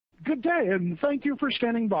Good day, and thank you for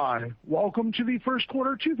standing by. Welcome to the first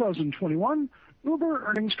quarter 2021 Uber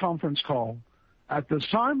earnings conference call. At this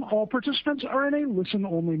time, all participants are in a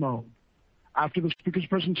listen-only mode. After the speaker's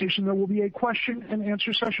presentation, there will be a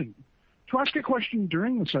question-and-answer session. To ask a question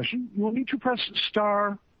during the session, you will need to press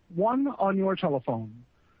star one on your telephone.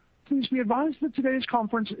 Please be advised that today's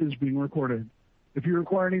conference is being recorded. If you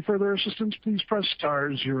require any further assistance, please press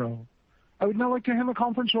star zero. I would now like to hand the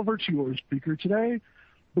conference over to your speaker today,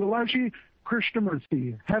 Balaji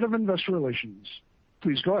Krishnamurthy, Head of Investor Relations.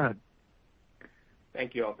 Please go ahead.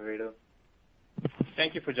 Thank you, operator.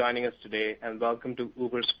 Thank you for joining us today, and welcome to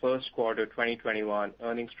Uber's first quarter 2021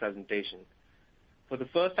 earnings presentation. For the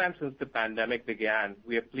first time since the pandemic began,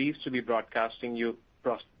 we are pleased to be broadcasting to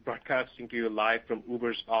you live from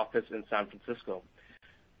Uber's office in San Francisco.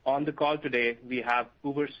 On the call today, we have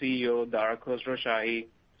Uber CEO Dara Khosrowshahi,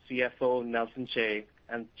 CFO Nelson Chai,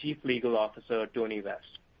 and Chief Legal Officer Tony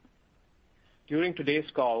West. During today's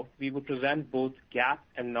call, we will present both GAAP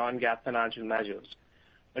and non-GAAP financial measures.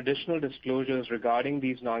 Additional disclosures regarding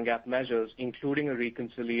these non-GAAP measures, including a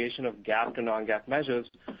reconciliation of GAAP to non-GAAP measures,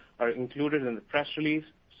 are included in the press release,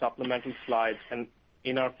 supplemental slides, and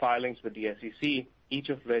in our filings with the SEC, each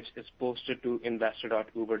of which is posted to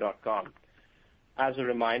investor.uber.com. As a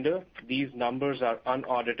reminder, these numbers are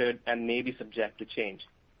unaudited and may be subject to change.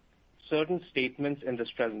 Certain statements in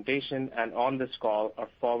this presentation and on this call are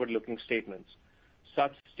forward-looking statements.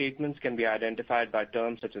 Such statements can be identified by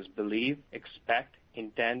terms such as believe, expect,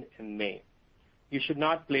 intend, and may. You should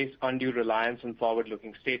not place undue reliance on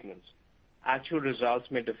forward-looking statements. Actual results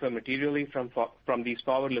may differ materially from these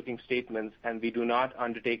forward-looking statements, and we do not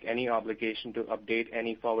undertake any obligation to update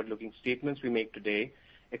any forward-looking statements we make today,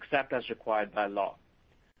 except as required by law.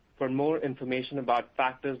 For more information about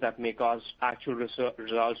factors that may cause actual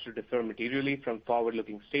results to differ materially from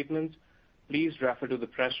forward-looking statements, please refer to the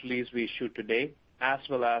press release we issued today, as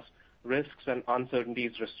well as risks and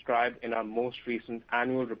uncertainties described in our most recent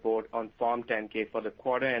annual report on Form 10-K for the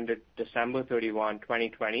quarter ended December 31,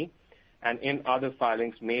 2020, and in other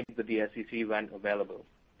filings made with the SEC when available.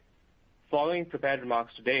 Following prepared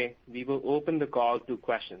remarks today, we will open the call to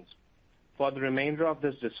questions. For the remainder of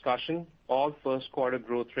this discussion, all first quarter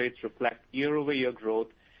growth rates reflect year-over-year growth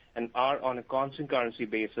and are on a constant currency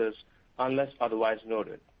basis unless otherwise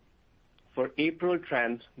noted. For April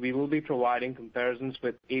trends, we will be providing comparisons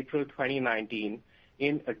with April 2019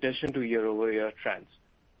 in addition to year-over-year trends.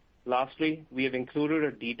 Lastly, we have included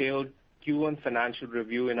a detailed Q1 financial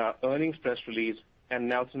review in our earnings press release, and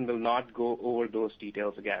Nelson will not go over those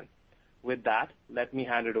details again. With that, let me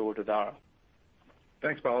hand it over to Dara.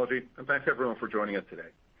 Thanks, Balaji, and thanks everyone for joining us today.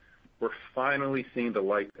 We're finally seeing the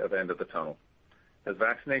light at the end of the tunnel. As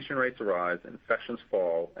vaccination rates rise, infections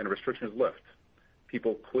fall, and restrictions lift,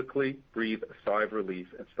 people quickly breathe a sigh of relief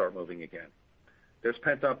and start moving again. There's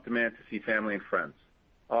pent-up demand to see family and friends.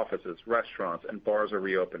 Offices, restaurants, and bars are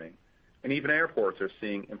reopening, and even airports are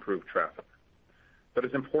seeing improved traffic. But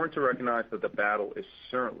it's important to recognize that the battle is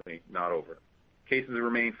certainly not over. Cases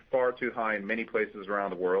remain far too high in many places around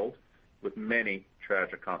the world, with many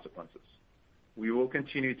tragic consequences. We will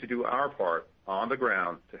continue to do our part on the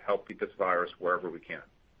ground to help beat this virus wherever we can.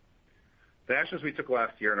 The actions we took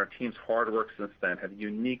last year and our team's hard work since then have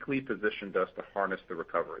uniquely positioned us to harness the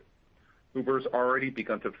recovery. Uber's already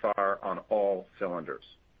begun to fire on all cylinders.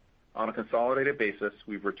 On a consolidated basis,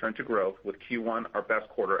 we've returned to growth with Q1 our best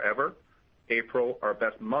quarter ever, April our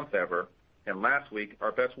best month ever, and last week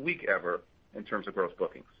our best week ever in terms of gross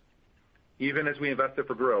bookings. Even as we invested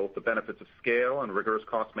for growth, the benefits of scale and rigorous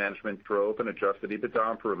cost management drove an adjusted EBITDA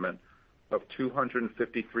improvement of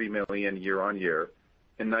 $253 million year-on-year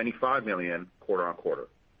and $95 million quarter-on-quarter.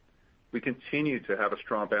 We continue to have a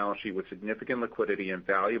strong balance sheet with significant liquidity and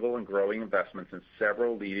valuable and growing investments in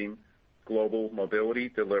several leading global mobility,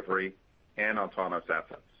 delivery, and autonomous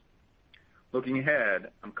assets. Looking ahead,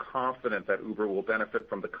 I'm confident that Uber will benefit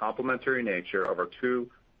from the complementary nature of our two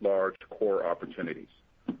large core opportunities: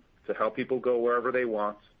 to help people go wherever they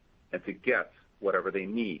want and to get whatever they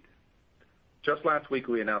need. Just last week,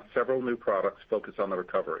 we announced several new products focused on the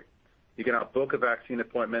recovery. You can now book a vaccine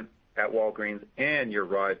appointment at Walgreens and your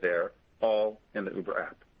ride there, all in the Uber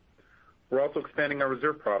app. We're also expanding our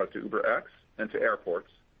Reserve product to UberX and to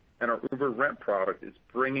airports, and our Uber Rent product is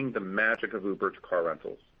bringing the magic of Uber to car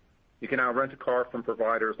rentals. You can now rent a car from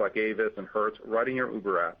providers like Avis and Hertz right in your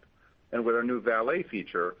Uber app. And with our new valet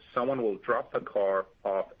feature, someone will drop the car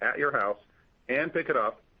off at your house and pick it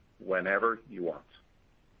up whenever you want.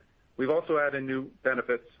 We've also added new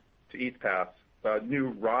benefits to Eats Pass, new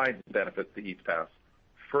ride benefits to Eats Pass,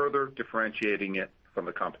 further differentiating it from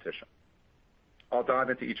the competition. I'll dive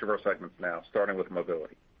into each of our segments now, starting with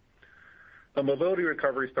mobility. The mobility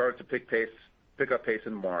recovery started to pick up pace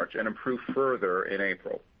in March and improve further in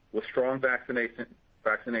April. With strong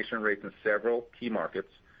vaccination rates in several key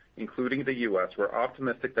markets, including the U.S., we're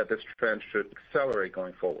optimistic that this trend should accelerate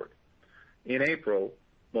going forward. In April,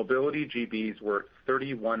 mobility GBs were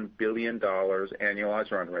 $31 billion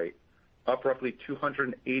annualized run rate, up roughly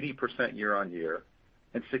 280% year-on-year,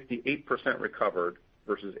 and 68% recovered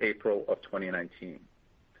versus April of 2019.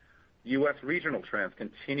 U.S. regional trends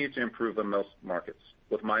continue to improve in most markets,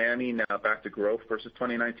 with Miami now back to growth versus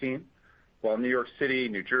 2019, while New York City,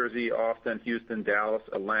 New Jersey, Austin, Houston, Dallas,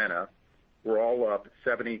 Atlanta were all up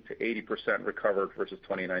 70 to 80% recovered versus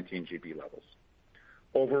 2019 GB levels.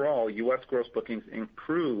 Overall, U.S. gross bookings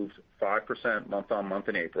improved 5% month-on-month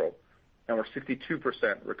in April and were 62%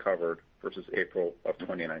 recovered versus April of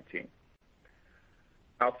 2019.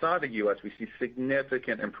 Outside the U.S., we see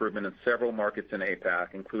significant improvement in several markets in APAC,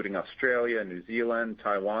 including Australia, New Zealand,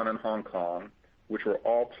 Taiwan, and Hong Kong, which were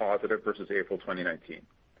all positive versus April 2019.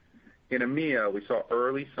 In EMEA, we saw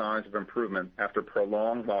early signs of improvement after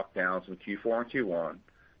prolonged lockdowns in Q4 and Q1,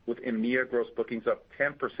 with EMEA gross bookings up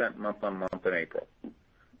 10% month-on-month in April.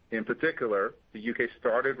 In particular, the UK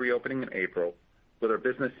started reopening in April, with our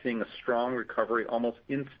business seeing a strong recovery almost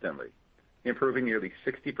instantly, improving nearly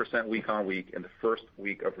 60% week-on-week in the first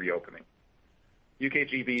week of reopening. UK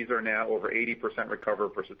GBs are now over 80% recovered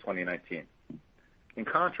versus 2019. In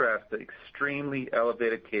contrast, the extremely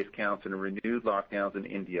elevated case counts and renewed lockdowns in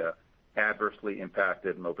India adversely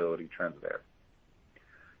impacted mobility trends there.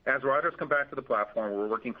 As riders come back to the platform, we're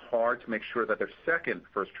working hard to make sure that their second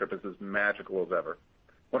first trip is as magical as ever.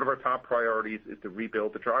 One of our top priorities is to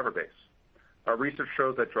rebuild the driver base. Our research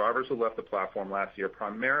shows that drivers who left the platform last year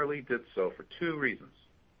primarily did so for two reasons: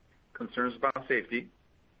 concerns about safety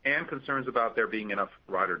and concerns about there being enough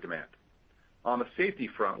rider demand. On the safety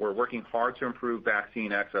front, we're working hard to improve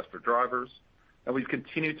vaccine access for drivers, and we've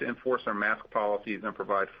continued to enforce our mask policies and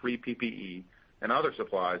provide free PPE and other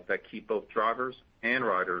supplies that keep both drivers and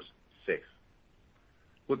riders safe.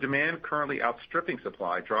 With demand currently outstripping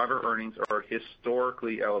supply, driver earnings are at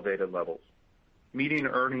historically elevated levels. Median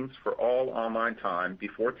earnings for all online time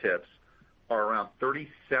before tips are around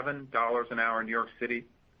 $37 an hour in New York City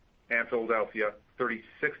and Philadelphia,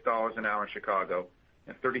 $36 an hour in Chicago,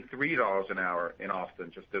 and $33 an hour in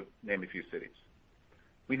Austin, just to name a few cities.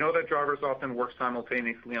 We know that drivers often work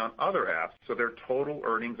simultaneously on other apps, so their total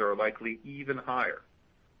earnings are likely even higher.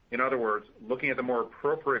 In other words, looking at the more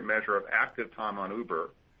appropriate measure of active time on Uber,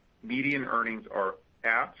 median earnings are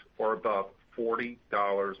at or above $40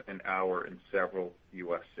 an hour in several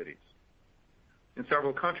U.S. cities. In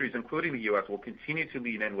several countries, including the U.S., we'll continue to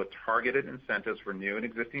lean in with targeted incentives for new and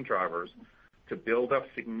existing drivers to build up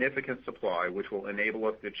significant supply, which will enable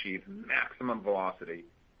us to achieve maximum velocity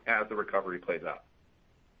as the recovery plays out.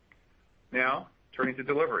 Now, turning to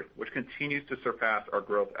delivery, which continues to surpass our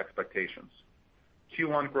growth expectations.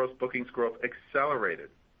 Q1 gross bookings growth accelerated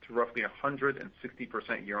to roughly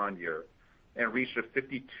 160% year-on-year and reached a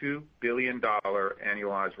 $52 billion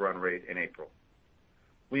annualized run rate in April.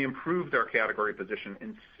 We improved our category position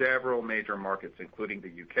in several major markets, including the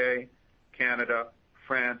UK, Canada,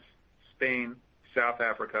 France, Spain, South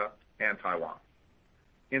Africa, and Taiwan.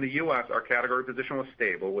 In the U.S., our category position was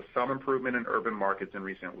stable, with some improvement in urban markets in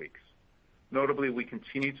recent weeks. Notably, we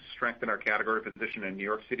continue to strengthen our category position in New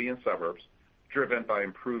York City and suburbs, driven by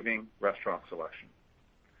improving restaurant selection.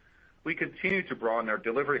 We continue to broaden our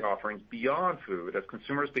delivery offerings beyond food as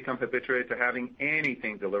consumers become habituated to having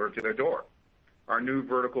anything delivered to their door. Our new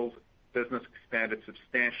verticals business expanded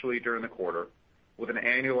substantially during the quarter, with an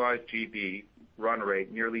annualized GB run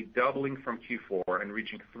rate nearly doubling from Q4 and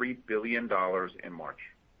reaching $3 billion in March.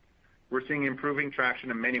 We're seeing improving traction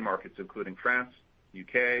in many markets, including France,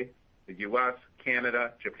 UK, the US,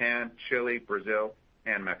 Canada, Japan, Chile, Brazil,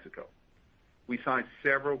 and Mexico. We signed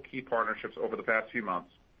several key partnerships over the past few months,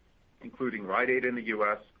 including Rite Aid in the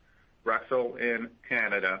US, Rexall in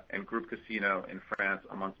Canada, and Groupe Casino in France,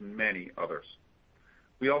 amongst many others.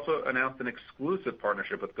 We also announced an exclusive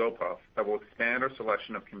partnership with GoPuff that will expand our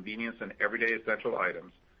selection of convenience and everyday essential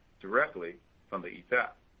items directly from the Eats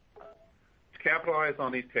app. To capitalize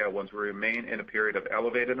on these tailwinds, we remain in a period of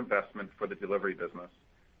elevated investment for the delivery business,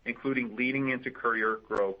 including leaning into courier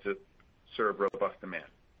growth to serve robust demand.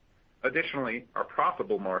 Additionally, our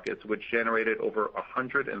profitable markets, which generated over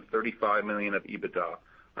 $135 million of EBITDA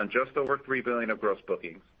on just over $3 billion of gross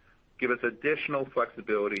bookings, give us additional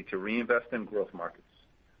flexibility to reinvest in growth markets.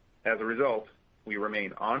 As a result, we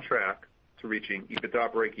remain on track to reaching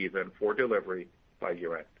EBITDA break-even for delivery by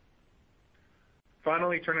year-end.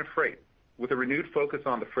 Finally, turning to freight. With a renewed focus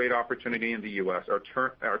on the freight opportunity in the U.S.,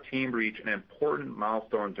 our team reached an important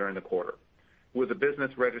milestone during the quarter. with the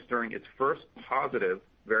business registering its first positive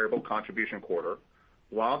variable contribution quarter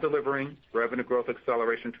while delivering revenue growth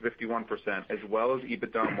acceleration to 51%, as well as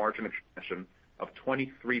EBITDA margin expansion of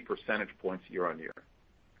 23 percentage points year-on-year.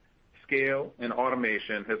 Scale and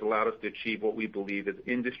automation has allowed us to achieve what we believe is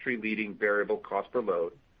industry-leading variable cost per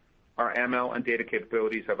load. Our ML and data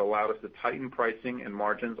capabilities have allowed us to tighten pricing and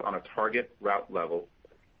margins on a target route level,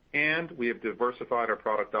 and we have diversified our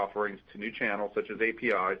product offerings to new channels such as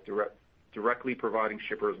APIs, directly providing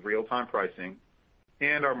shippers real-time pricing,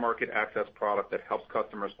 and our market access product that helps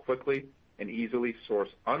customers quickly and easily source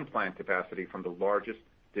unplanned capacity from the largest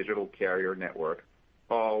digital carrier network,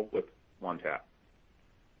 all with one tap.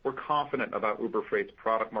 We're confident about Uber Freight's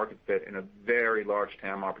product market fit in a very large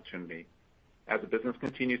TAM opportunity. As the business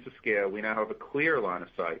continues to scale, we now have a clear line of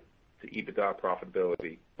sight to EBITDA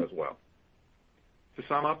profitability as well. To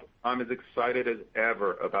sum up, I'm as excited as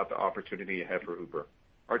ever about the opportunity ahead for Uber.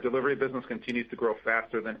 Our delivery business continues to grow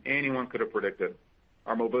faster than anyone could have predicted.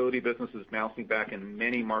 Our mobility business is bouncing back in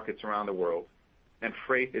many markets around the world, and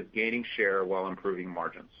Freight is gaining share while improving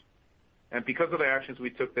margins. And because of the actions we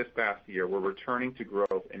took this past year, we're returning to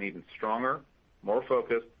growth an even stronger, more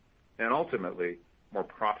focused, and ultimately more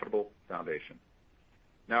profitable foundation.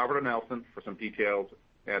 Now over to Nelson for some details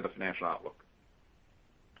and the financial outlook.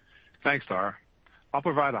 Thanks, Dara. I'll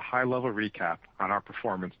provide a high-level recap on our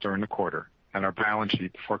performance during the quarter and our balance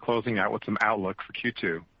sheet before closing out with some outlook for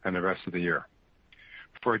Q2 and the rest of the year.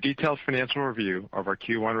 For a detailed financial review of our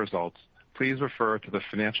Q1 results, please refer to the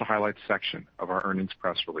financial highlights section of our earnings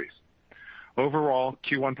press release. Overall,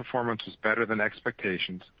 Q1 performance was better than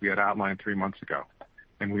expectations we had outlined 3 months ago,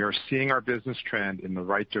 and we are seeing our business trend in the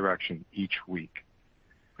right direction each week.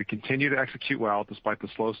 We continue to execute well despite the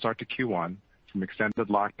slow start to Q1 from extended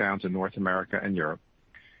lockdowns in North America and Europe,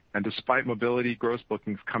 and despite mobility gross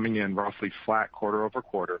bookings coming in roughly flat quarter over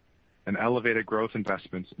quarter and elevated growth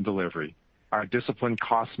investments in delivery, our disciplined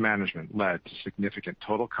cost management led to significant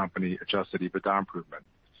total company adjusted EBITDA improvement,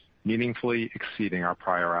 meaningfully exceeding our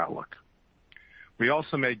prior outlook. We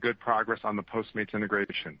also made good progress on the Postmates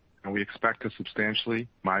integration, and we expect to substantially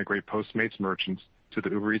migrate Postmates merchants to the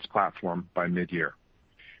Uber Eats platform by mid-year.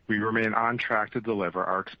 We remain on track to deliver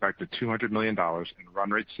our expected $200 million in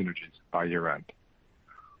run rate synergies by year-end.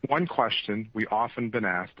 One question we often been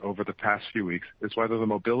asked over the past few weeks is whether the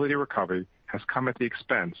mobility recovery has come at the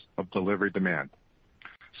expense of delivery demand.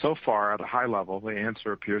 So far, at a high level, the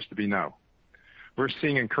answer appears to be no. We're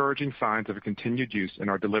seeing encouraging signs of a continued use in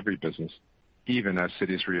our delivery business, even as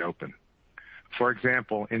cities reopen. For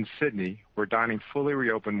example, in Sydney, where dining fully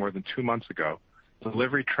reopened more than 2 months ago,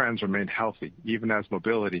 delivery trends remain healthy, even as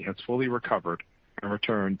mobility has fully recovered and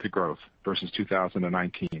returned to growth versus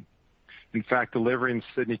 2019. In fact, delivery in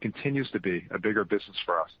Sydney continues to be a bigger business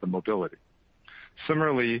for us than mobility.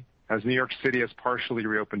 Similarly, as New York City has partially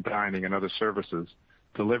reopened dining and other services,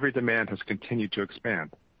 delivery demand has continued to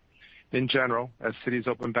expand. In general, as cities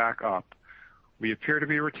open back up, we appear to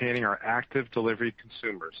be retaining our active delivery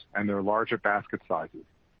consumers and their larger basket sizes,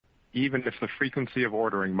 even if the frequency of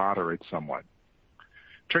ordering moderates somewhat.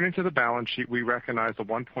 Turning to the balance sheet, we recognize a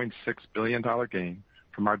 $1.6 billion gain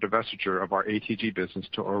from our divestiture of our ATG business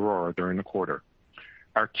to Aurora during the quarter.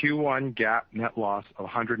 Our Q1 GAAP net loss of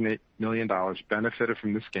 $108 million benefited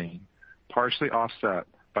from this gain, partially offset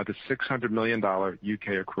by the $600 million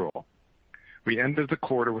UK accrual. We ended the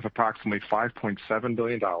quarter with approximately $5.7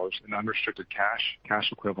 billion in unrestricted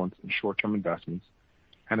cash equivalents, and short-term investments,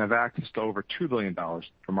 and have access to over $2 billion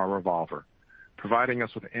from our revolver, providing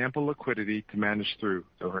us with ample liquidity to manage through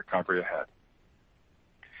the recovery ahead.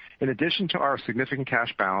 In addition to our significant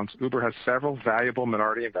cash balance, Uber has several valuable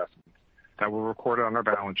minority investments that were recorded on our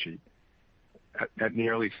balance sheet at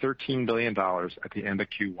nearly $13 billion at the end of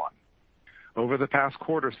Q1. Over the past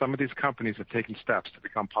quarter, some of these companies have taken steps to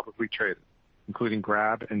become publicly traded, including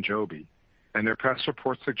Grab and Joby, and there are press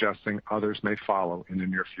reports suggesting others may follow in the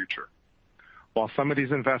near future. While some of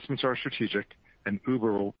these investments are strategic and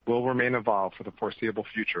Uber will remain involved for the foreseeable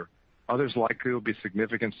future, others likely will be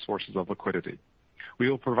significant sources of liquidity. We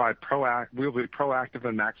will be proactive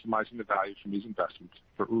in maximizing the value from these investments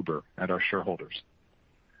for Uber and our shareholders.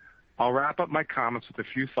 I'll wrap up my comments with a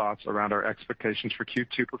few thoughts around our expectations for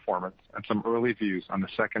Q2 performance and some early views on the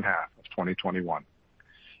second half of 2021.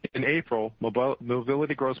 In April,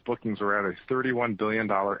 mobility gross bookings were at a $31 billion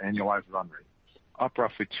annualized run rate, up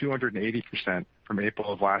roughly 280% from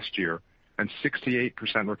April of last year and 68%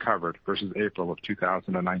 recovered versus April of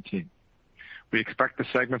 2019. We expect the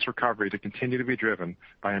segment's recovery to continue to be driven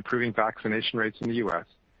by improving vaccination rates in the U.S.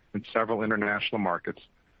 and several international markets,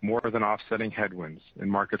 more than offsetting headwinds in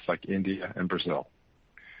markets like India and Brazil.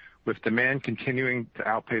 With demand continuing to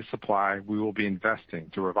outpace supply, we will be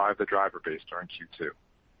investing to revive the driver base during Q2.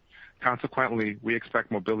 Consequently, we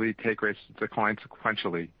expect mobility take rates to decline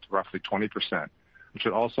sequentially to roughly 20%, which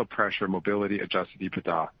would also pressure mobility adjusted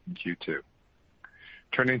EBITDA in Q2.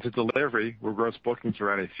 Turning to delivery, where gross bookings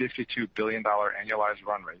are at a $52 billion annualized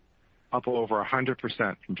run rate, up over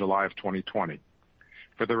 100% from July of 2020.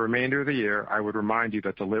 For the remainder of the year, I would remind you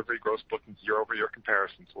that delivery gross bookings year-over-year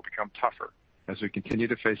comparisons will become tougher as we continue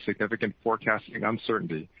to face significant forecasting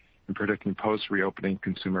uncertainty in predicting post-reopening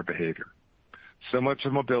consumer behavior. Similar to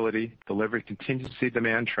mobility, delivery continues to see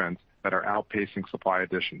demand trends that are outpacing supply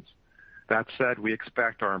additions. That said, we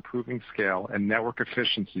expect our improving scale and network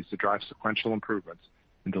efficiencies to drive sequential improvements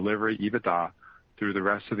in delivery EBITDA through the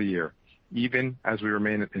rest of the year, even as we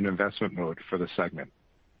remain in investment mode for the segment.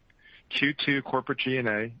 Q2 corporate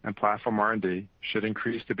G&A and platform R&D should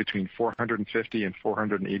increase to between $450 and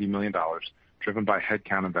 $480 million, driven by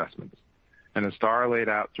headcount investments. And as Dara laid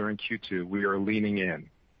out during Q2, we are leaning in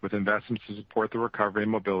with investments to support the recovery in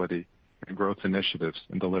mobility and growth initiatives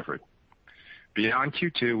in delivery. Beyond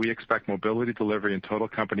Q2, we expect mobility delivery and total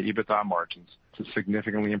company EBITDA margins to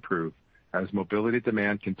significantly improve as mobility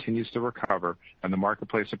demand continues to recover and the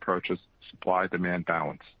marketplace approaches supply-demand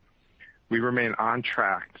balance. We remain on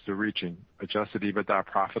track to reaching adjusted EBITDA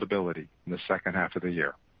profitability in the second half of the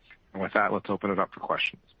year. And with that, let's open it up for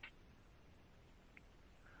questions.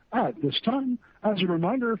 At this time, as a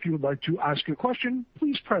reminder, if you would like to ask a question,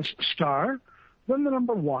 please press star, then the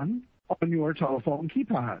number 1 on your telephone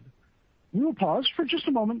keypad. We will pause for just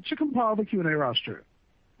a moment to compile the Q&A roster.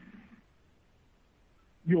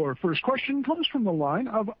 Your first question comes from the line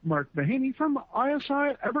of Mark Mahaney from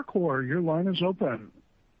ISI Evercore. Your line is open.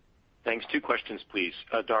 Thanks. 2 questions, please.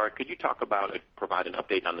 Dara, could you provide an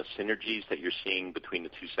update on the synergies that you're seeing between the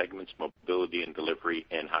 2 segments, mobility and delivery,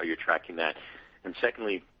 and how you're tracking that? And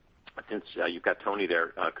secondly, since you've got Tony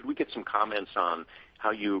there, could we get some comments on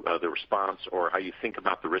how the response or how you think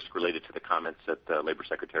about the risk related to the comments that Labor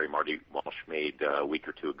Secretary Marty Walsh made a week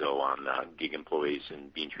or 2 ago on gig employees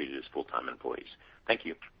and being treated as full-time employees? Thank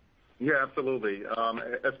you. Yeah, absolutely.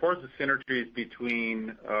 As far as the synergies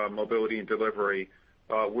between mobility and delivery,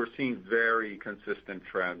 we're seeing very consistent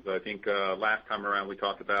trends. I think last time around we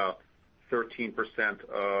talked about 13%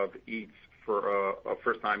 of eats for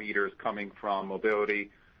first-time eaters coming from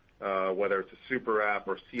mobility, whether it's a super app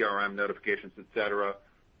or CRM notifications, et cetera.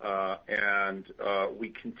 And we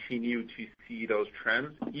continue to see those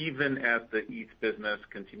trends, even as the eats business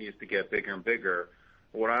continues to get bigger and bigger.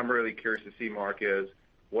 What I'm really curious to see, Mark, is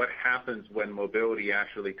what happens when mobility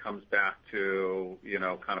actually comes back to,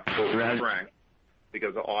 kind of full strength,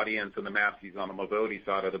 because the audience and the masses on the mobility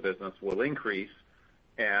side of the business will increase.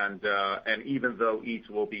 And even though eats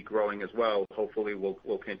will be growing as well, hopefully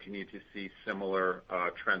we'll continue to see similar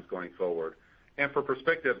trends going forward. And for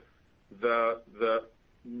perspective, the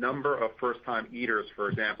number of first-time eaters, for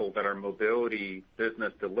example, that our mobility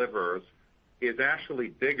business delivers is actually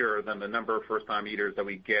bigger than the number of first-time eaters that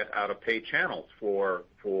we get out of paid channels for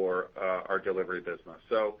our delivery business.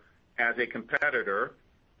 So as a competitor,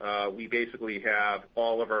 we basically have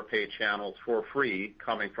all of our paid channels for free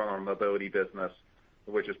coming from our mobility business,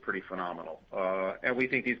 which is pretty phenomenal. And we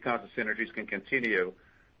think these kinds of synergies can continue.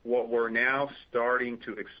 What we're now starting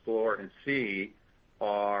to explore and see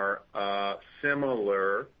are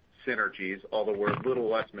similar synergies, although we're a little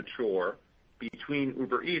less mature, between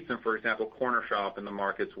Uber Eats and, for example, Cornershop in the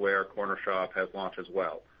markets where Cornershop has launched as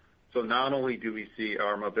well. So not only do we see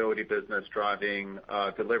our mobility business driving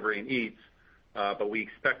delivery and eats, but we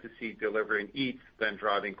expect to see delivery and eats then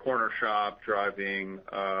driving Cornershop, driving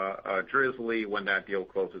Drizzly when that deal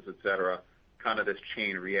closes, et cetera, kind of this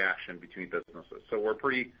chain reaction between businesses. So we're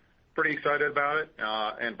pretty excited about it,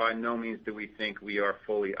 and by no means do we think we are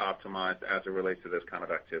fully optimized as it relates to this kind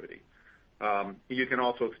of activity. You can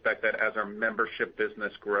also expect that as our membership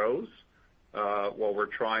business grows, what we're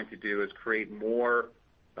trying to do is create more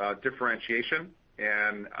differentiation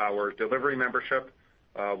in our delivery membership.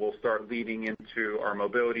 We'll start leading into our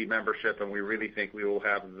mobility membership, and we really think we will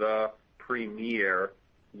have the premier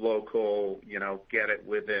local, get it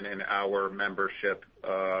within an hour membership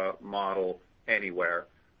model anywhere,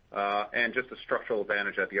 and just a structural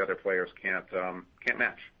advantage that the other players can't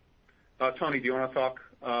match. Tony, do you want to talk?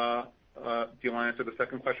 Do you want to answer the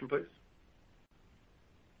second question, please?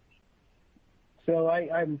 So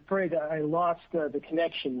I'm afraid I lost the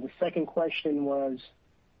connection. The second question was?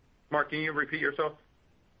 Mark, can you repeat yourself?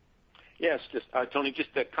 Yes, Tony, just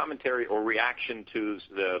a commentary or reaction to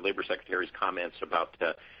the Labor Secretary's comments about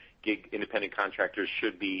gig independent contractors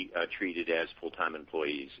should be treated as full-time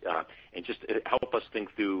employees, and just help us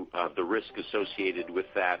think through the risk associated with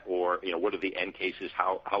that, or what are the end cases,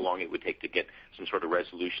 how long it would take to get some sort of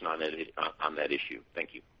resolution on that issue.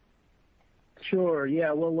 Thank you. Sure.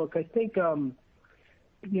 Yeah. Well, look, I think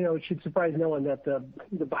it should surprise no one that the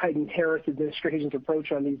Biden-Harris administration's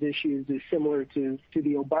approach on these issues is similar to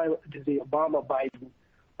the Obama-Biden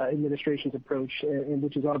administration's approach, and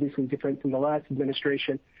which is obviously different from the last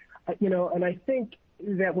administration. And I think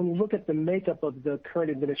that when we look at the makeup of the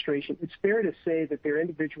current administration, it's fair to say that there are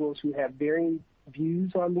individuals who have varying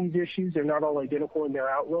views on these issues. They're not all identical in their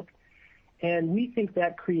outlook. And we think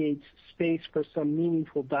that creates space for some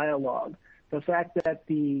meaningful dialogue. The fact that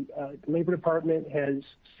the Labor Department has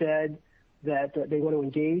said that they want to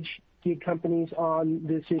engage gig companies on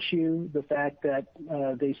this issue, the fact that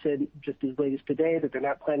they said just as late as today that they're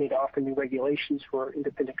not planning to offer new regulations for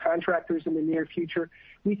independent contractors in the near future,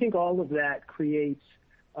 we think all of that creates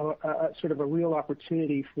a sort of a real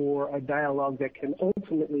opportunity for a dialogue that can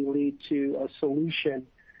ultimately lead to a solution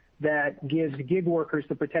that gives gig workers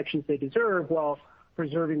the protections they deserve while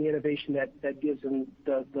preserving the innovation that gives them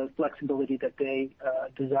the flexibility that they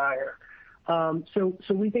desire. So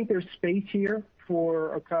we think there's space here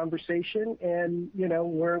for a conversation, and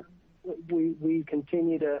we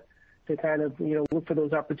continue to kind of look for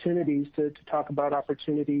those opportunities to talk about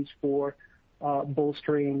opportunities for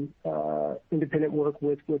bolstering independent work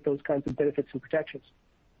with those kinds of benefits and protections.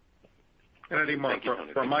 And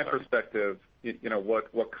from my perspective,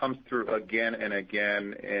 what comes through again and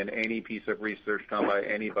again in any piece of research done by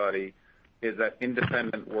anybody is that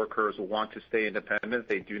independent workers want to stay independent.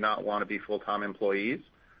 They do not want to be full-time employees.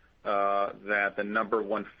 That the number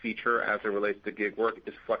one feature as it relates to gig work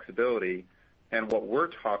is flexibility. And what we're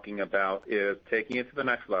talking about is taking it to the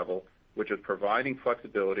next level, which is providing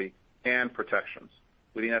flexibility and protections.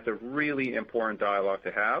 We think that's a really important dialogue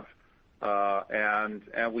to have.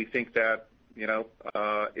 And we think that,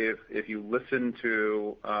 if you listen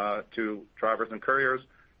to drivers and couriers,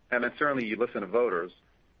 and then certainly you listen to voters,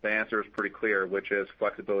 the answer is pretty clear, which is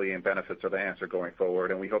flexibility and benefits are the answer going forward.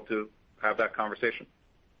 And we hope to have that conversation.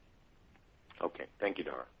 Okay. Thank you,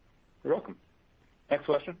 Dara. You're welcome. Next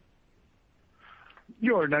question.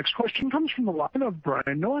 Your next question comes from the line of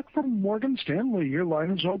Brian Nowak from Morgan Stanley. Your line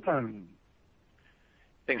is open.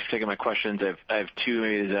 Thanks for taking my questions. I have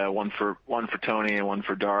two, one for Tony and one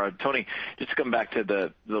for Dara. Tony, just to come back to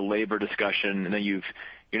the labor discussion, and then you're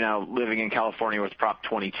now living in California with Prop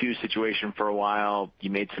 22 situation for a while.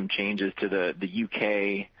 You made some changes to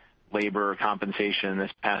the UK labor compensation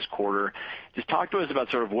this past quarter. Just talk to us about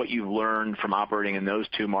sort of what you've learned from operating in those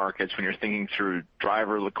two markets when you're thinking through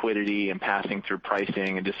driver liquidity and passing through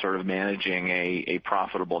pricing and just sort of managing a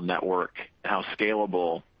profitable network, how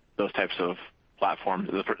scalable those types of platforms,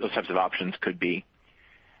 those types of options could be.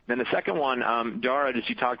 Then the second one, Dara, as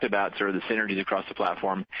you talked about sort of the synergies across the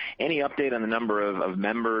platform, any update on the number of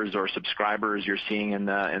members or subscribers you're seeing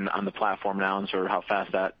on the platform now, and sort of how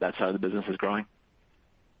fast that side of the business is growing?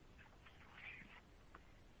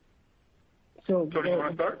 So, Tony, you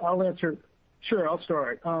want to start? I'll answer. Sure, I'll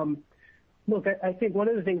start. Look, I think one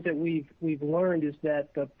of the things that we've learned is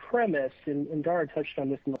that the premise, and Dara touched on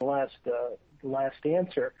this in the last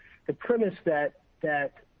answer, the premise that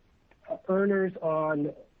earners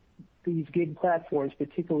on these gig platforms,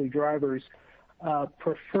 particularly drivers,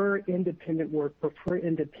 prefer independent work, prefer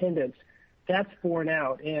independence, that's borne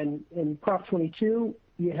out. And in Prop 22,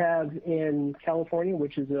 you have in California,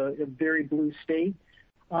 which is a very blue state,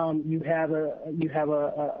 you have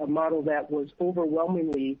a model that was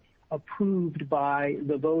overwhelmingly approved by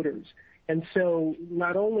the voters. And so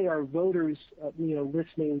not only are voters,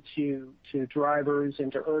 listening to drivers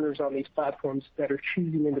and to earners on these platforms that are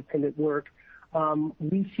choosing independent work,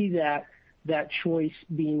 we see that choice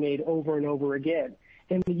being made over and over again.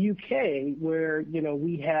 In the UK, where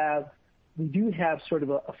we do have sort of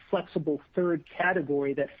a flexible third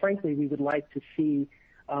category that, frankly, we would like to see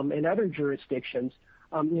in other jurisdictions.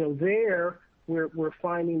 There we're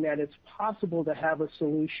finding that it's possible to have a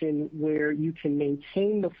solution where you can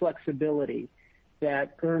maintain the flexibility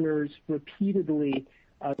that earners repeatedly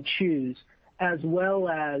choose, as well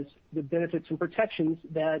as the benefits and protections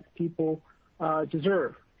that people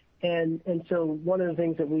deserve. And so one of the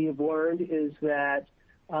things that we have learned is that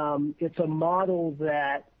it's a model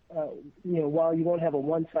that, while you won't have a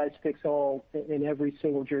one-size-fits-all in every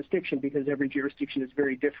single jurisdiction, because every jurisdiction is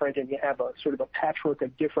very different and you have a sort of a patchwork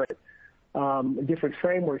of different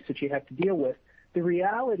frameworks that you have to deal with, the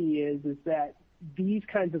reality is that these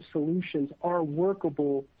kinds of solutions are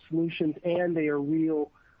workable solutions, and they are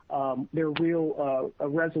real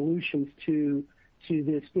resolutions to to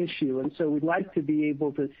this issue. And so we'd like to be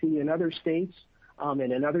able to see in other states and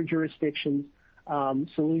in other jurisdictions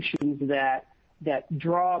solutions that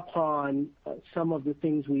draw upon some of the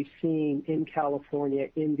things we've seen in California,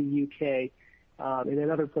 in the UK, and in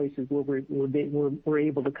other places where we're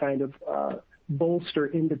able to kind of bolster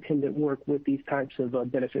independent work with these types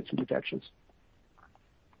of benefits and protections.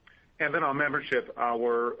 And then on membership,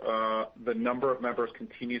 the number of members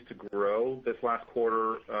continues to grow. This last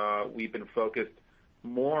quarter, we've been focused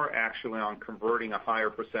more actually on converting a higher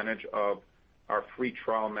percentage of our free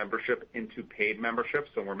trial membership into paid membership,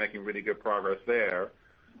 so we're making really good progress there.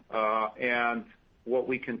 And what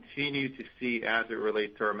we continue to see as it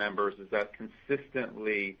relates to our members is that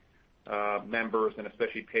consistently members, and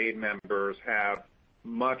especially paid members, have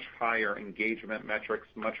much higher engagement metrics,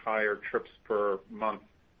 much higher trips per month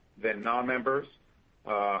than non-members.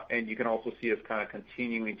 And you can also see us kind of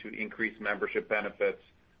continuing to increase membership benefits.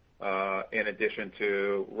 In addition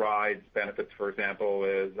to rides benefits, for example,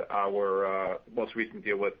 is our most recent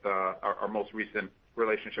deal with our most recent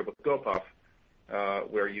relationship with GoPuff,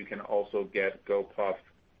 where you can also get GoPuff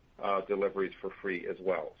deliveries for free as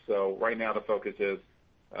well. So right now the focus is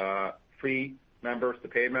free members to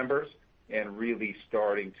paid members, and really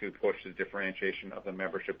starting to push the differentiation of the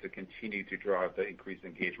membership to continue to drive the increased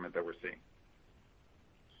engagement that we're seeing.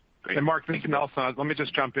 Great. And Mark, this is Nelson. Let me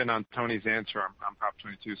just jump in on Tony's answer on Prop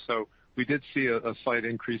 22. So we did see a slight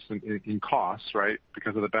increase in costs, right,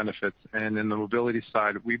 because of the benefits. And in the mobility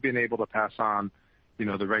side, we've been able to pass on,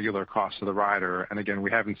 the regular costs to the rider. And again, we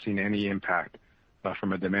haven't seen any impact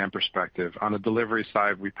from a demand perspective. On the delivery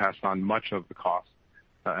side, we passed on much of the cost.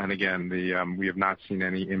 And again, we have not seen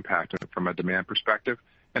any impact from a demand perspective.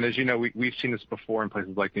 And as you know, we've seen this before in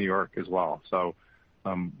places like New York as well. So,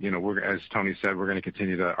 as Tony said, we're going to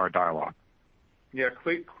continue our dialogue. Yeah,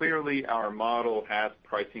 clearly our model has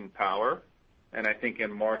pricing power. And I think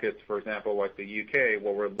in markets, for example, like the UK,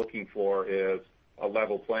 what we're looking for is a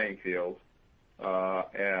level playing field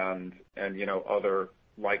and other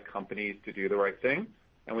like companies to do the right thing.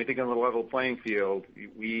 And we think on the level playing field,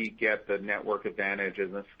 we get the network advantages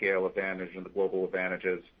and the scale advantage and the global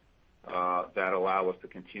advantages that allow us to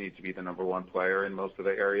continue to be the number one player in most of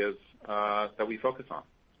the areas that we focus on.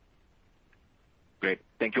 Great.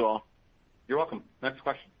 Thank you all. You're welcome. Next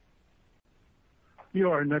question.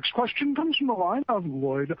 Your next question comes from the line of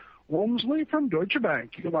Lloyd Walmsley from Deutsche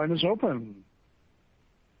Bank. Your line is open.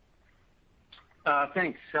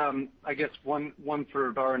 Thanks. I guess one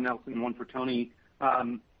for Dara and Nelson and one for Tony.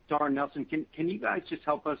 Dara and Nelson, can you guys just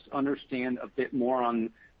help us understand a bit more on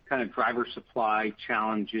kind of driver supply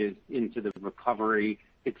challenges into the recovery?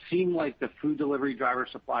 It seemed like the food delivery driver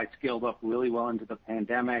supply scaled up really well into the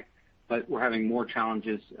pandemic, but we're having more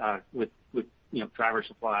challenges with driver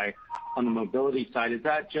supply on the mobility side. Is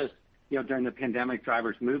that just during the pandemic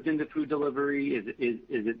drivers moved into food delivery? Is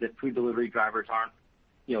it that food delivery drivers aren't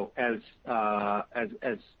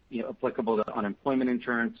as applicable to unemployment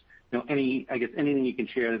insurance? Anything you can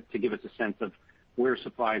share to give us a sense of where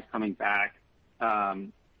supply is coming back,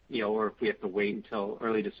 or if we have to wait until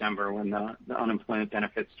early December when the unemployment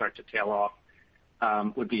benefits start to tail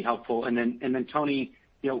off, would be helpful. And then Tony,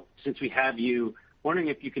 since we have you, wondering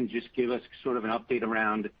if you can just give us sort of an update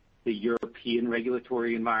around the European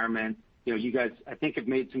regulatory environment. You guys, I think, have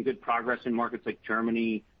made some good progress in markets like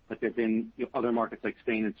Germany, but there've been other markets like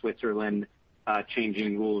Spain and Switzerland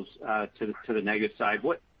changing rules to the negative side.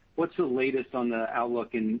 What's the latest on the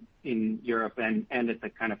outlook in Europe and at the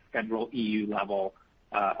kind of federal EU level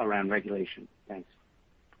around regulation? Thanks.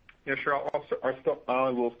 Yeah, sure. I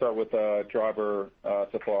will start with driver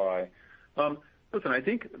supply. Listen, I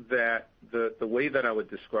think that the way that I would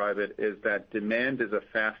describe it is that demand is a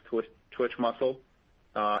fast twitch muscle,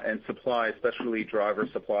 and supply, especially driver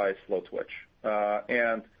supply, is slow twitch.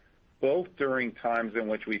 And both during times in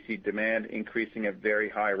which we see demand increasing at very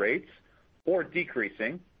high rates or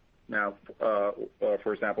decreasing, now,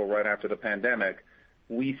 for example, right after the pandemic,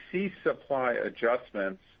 we see supply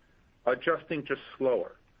adjusting just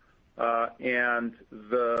slower. And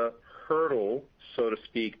the hurdle, so to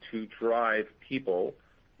speak, to drive people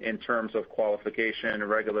in terms of qualification,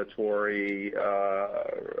 regulatory,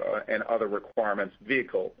 and other requirements,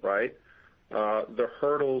 vehicle, right? The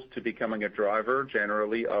hurdles to becoming a driver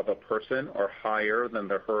generally of a person are higher than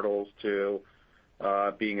the hurdles to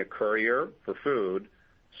being a courier for food,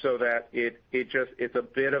 so that it's a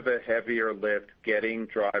bit of a heavier lift getting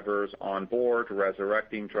drivers on board,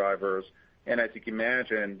 resurrecting drivers. And as you can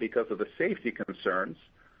imagine, because of the safety concerns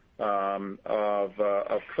of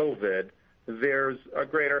COVID, there's a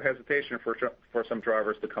greater hesitation for some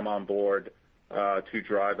drivers to come on board to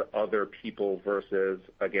drive other people versus,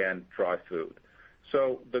 again, drive food.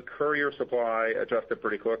 So the courier supply adjusted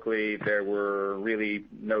pretty quickly. There were really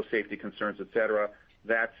no safety concerns, et cetera.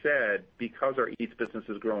 That said, because our Eats business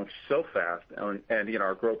is growing so fast and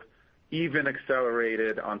our growth even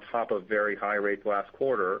accelerated on top of very high rates last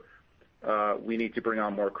quarter, we need to bring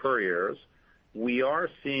on more couriers. We are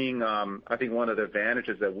seeing, I think one of the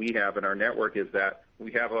advantages that we have in our network is that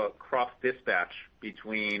we have a cross dispatch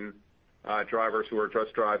between drivers who are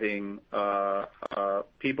just driving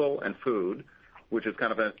people and food, which is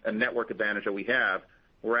kind of a network advantage that we have.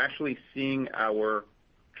 We're actually seeing our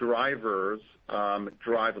drivers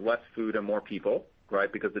drive less food and more people,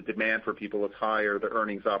 right? Because the demand for people is higher, the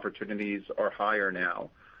earnings opportunities are higher now.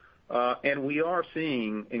 And we are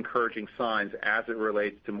seeing encouraging signs as it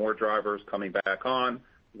relates to more drivers coming back on,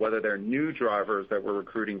 whether they're new drivers that we're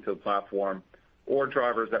recruiting to the platform or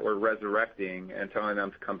drivers that we're resurrecting and telling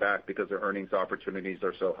them to come back because their earnings opportunities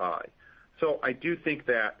are so high. So I do think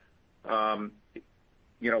that,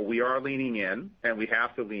 we are leaning in and we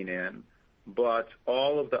have to lean in, but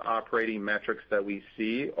all of the operating metrics that we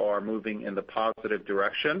see are moving in the positive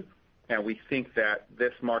direction. And we think that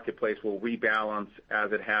this marketplace will rebalance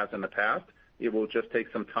as it has in the past. It will just take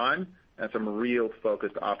some time and some real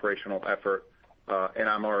focused operational effort, and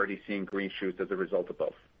I'm already seeing green shoots as a result of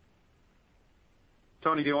both.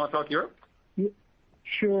 Tony, do you want to talk Europe?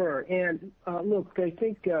 Sure. And look, I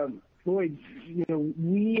think, Lloyd,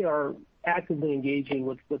 we are actively engaging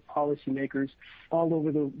with policymakers all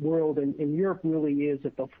over the world, and Europe really is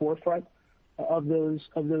at the forefront of those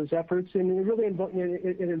efforts, and it really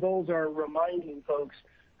involves our reminding folks,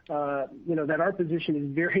 that our position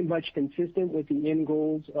is very much consistent with the end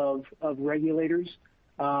goals of regulators,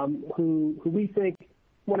 who we think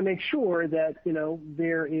want to make sure that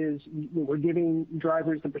we're giving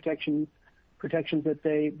drivers the protections that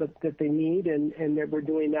they need, and that we're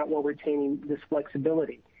doing that while retaining this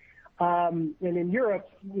flexibility. And in Europe,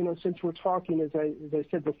 since we're talking, as I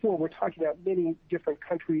said before, we're talking about many different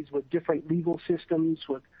countries with different legal systems,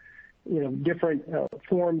 with different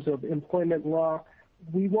forms of employment law.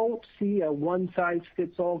 We won't see a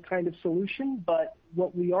one-size-fits-all kind of solution, but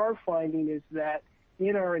what we are finding is that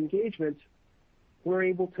in our engagements, we're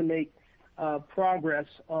able to make progress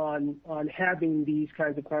on having these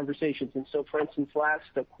kinds of conversations. And so, for instance, last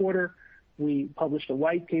quarter, we published a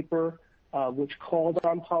white paper which called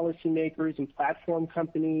on policymakers and platform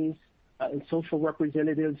companies and social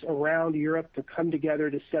representatives around Europe to come together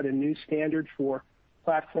to set a new standard for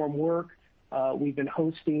platform work. We've been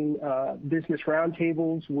hosting business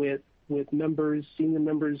roundtables with senior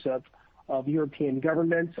members of European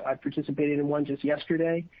governments. I participated in one just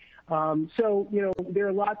yesterday. So there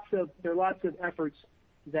are lots of efforts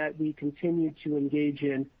that we continue to engage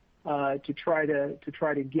in to try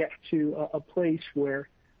to get to a place where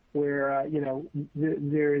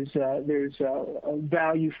there's a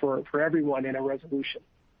value for everyone in a resolution.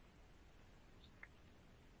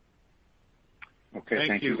 Okay,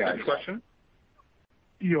 thank you guys. Next question.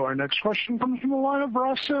 Your next question comes from the line of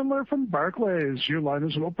Ross Sandler from Barclays. Your line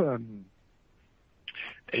is open.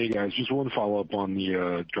 Hey guys, just one follow-up on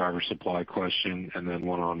the driver supply question, and then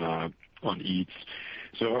one on Eats.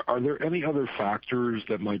 So, are there any other factors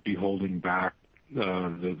that might be holding back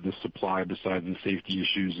the supply besides the safety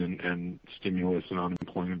issues and stimulus and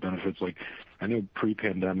unemployment benefits? Like, I know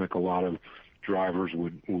pre-pandemic, a lot of drivers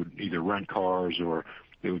would either rent cars or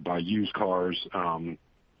they would buy used cars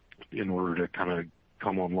in order to kind of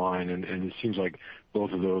come online, and it seems like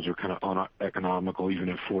both of those are kind of uneconomical, even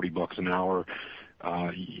at $40 an hour.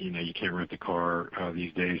 You can't rent a car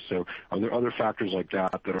these days. So are there other factors like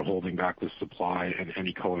that are holding back the supply, and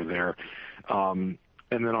any color there? And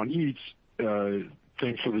then on Eats,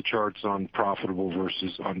 thanks for the charts on profitable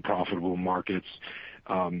versus unprofitable markets.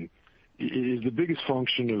 Is the biggest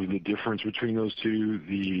function of the difference between those two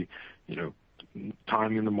the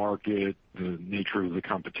time in the market, the nature of the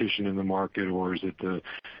competition in the market, or is it the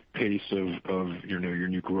pace of your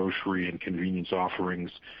new grocery and convenience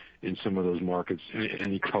offerings in some of those markets?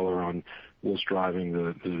 Any color on what's driving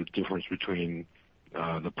the difference between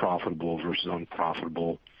the profitable versus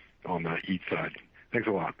unprofitable on the Eats side? Thanks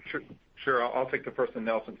a lot. Sure. I'll take the first and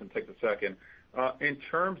Nelson can take the second. In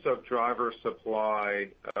terms of driver supply,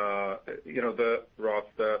 Ross,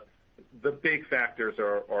 the big factors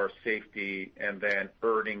are safety and then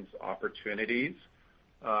earnings opportunities.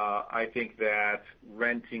 I think that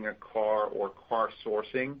renting a car or car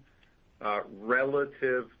sourcing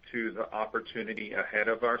relative to the opportunity ahead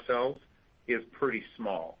of ourselves is pretty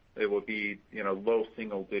small. It will be low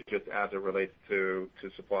single digits as it relates to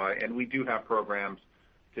supply, and we do have programs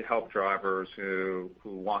to help drivers who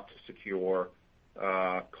want to secure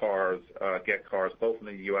get cars both in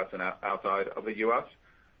the U.S. and outside of the U.S.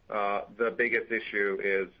 The biggest issue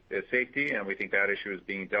is safety, and we think that issue is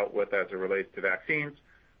being dealt with as it relates to vaccines.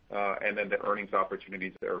 And then the earnings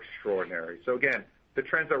opportunities are extraordinary. So again, the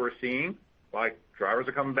trends that we're seeing, like drivers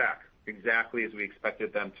are coming back exactly as we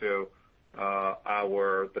expected them to.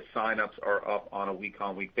 The signups are up on a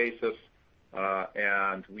week-on-week basis,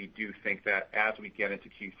 and we do think that as we get into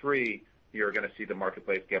Q3, you're going to see the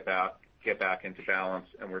marketplace get back into balance,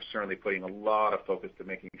 and we're certainly putting a lot of focus to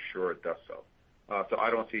making sure it does so. So I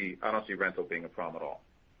don't see rental being a problem at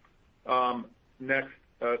all. Next,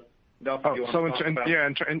 Nelson, do you want to talk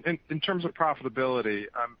about? In terms of profitability,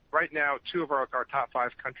 right now 2 of our top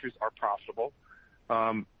 5 countries are profitable,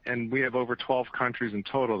 and we have over 12 countries in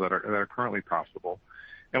total that are currently profitable.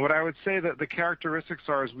 And what I would say that the characteristics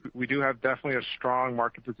are is we do have definitely a strong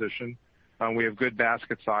market position. We have good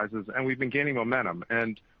basket sizes, and we've been gaining momentum.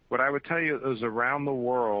 And what I would tell you is around the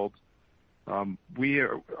world,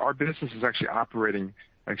 our business is actually operating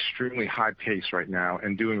at extremely high pace right now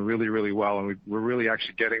and doing really, really well. And we're really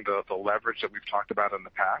actually getting the leverage that we've talked about in the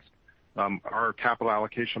past. Our capital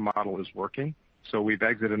allocation model is working. So we've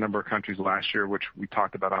exited a number of countries last year, which we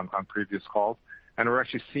talked about on previous calls. And we're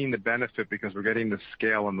actually seeing the benefit because we're getting the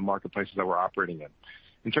scale in the marketplaces that we're operating in.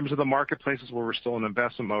 In terms of the marketplaces where we're still in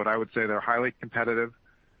investment mode, I would say they're highly competitive.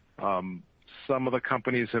 Some of the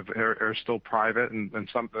companies are still private, and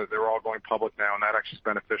some they're all going public now, and that actually is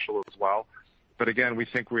beneficial as well. But again, we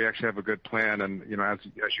think we actually have a good plan, and as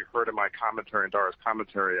you heard in my commentary and Dara's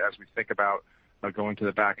commentary, as we think about going to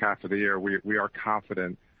the back half of the year, we are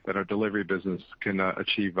confident that our delivery business can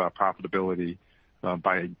achieve profitability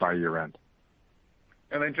by year end.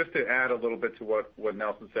 And then just to add a little bit to what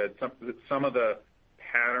Nelson said, some of the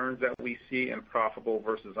patterns that we see in profitable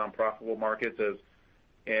versus unprofitable markets is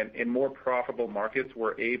in more profitable markets,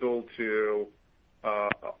 we're able to,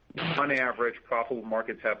 on average, profitable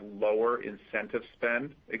markets have lower incentive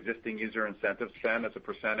spend, existing user incentive spend as a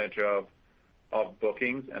percentage of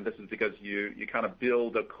bookings. And this is because you kind of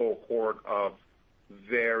build a cohort of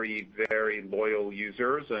very, very loyal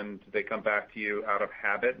users, and they come back to you out of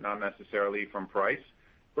habit, not necessarily from price.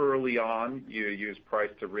 Early on, you use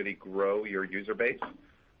price to really grow your user base.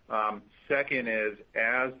 Second is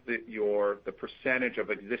as the percentage of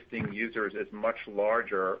existing users is much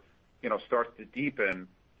larger, starts to deepen,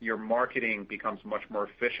 your marketing becomes much more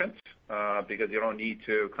efficient because you don't need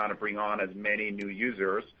to kind of bring on as many new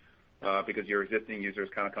users because your existing users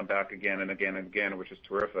kind of come back again and again and again, which is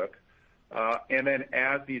terrific. And then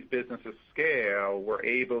as these businesses scale, we're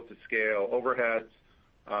able to scale overheads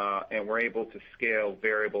and we're able to scale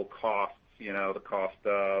variable costs,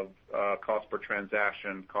 the cost per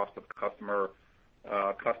transaction, cost of customer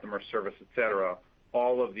service, et cetera.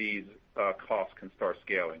 All of these costs can start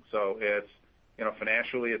scaling. So it's,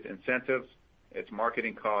 financially it's incentives, it's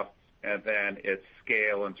marketing costs, and then it's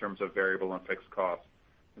scale in terms of variable and fixed costs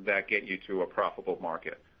that get you to a profitable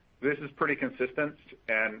market. This is pretty consistent,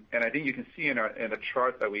 and I think you can see in the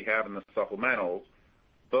chart that we have in the supplementals,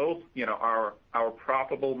 both, our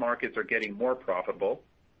profitable markets are getting more profitable,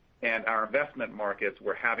 and our investment markets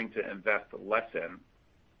we're having to invest less in,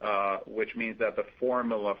 which means that the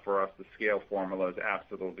formula for us, the scale formula, is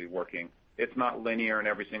absolutely working. It's not linear in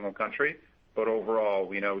every single country, but overall,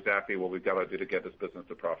 we know exactly what we've got to do to get this business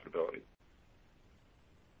to profitability.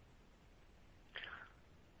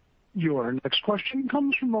 Your next question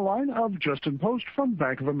comes from the line of Justin Post from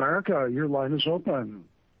Bank of America. Your line is open.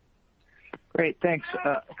 Great, thanks.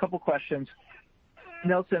 A couple questions.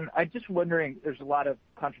 Nelson, I'm just wondering, there's a lot of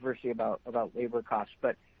controversy about labor costs,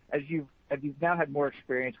 but as you've now had more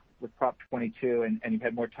experience with Prop 22 and you've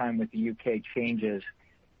had more time with the UK changes,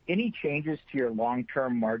 any changes to your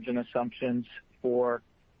long-term margin assumptions for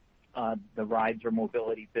the rides or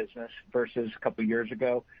mobility business versus a couple years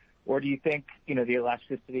ago? Or do you think, the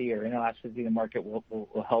elasticity or inelasticity of the market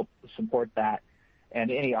will help support that,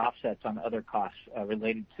 and any offsets on other costs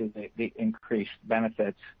related to the increased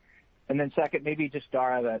benefits? And then second, maybe just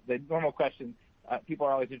Dara, the normal question, people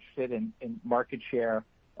are always interested in market share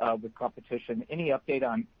with competition. Any update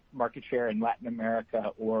on market share in Latin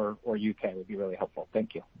America or UK would be really helpful.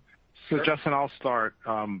 Thank you. So Justin, I'll start.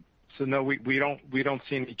 So no, we don't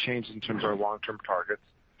see any change in terms of our long-term targets.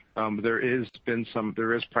 There is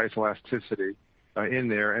price elasticity in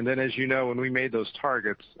there. And then, as you know, when we made those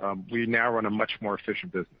targets, we now run a much more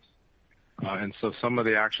efficient business. And so some of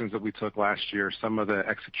the actions that we took last year, some of the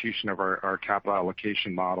execution of our capital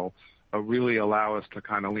allocation model really allow us to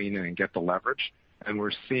kind of lean in and get the leverage. And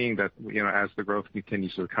we're seeing that, as the growth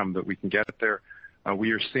continues to come, that we can get it there.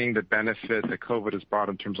 We are seeing the benefit that COVID has brought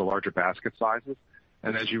in terms of larger basket sizes.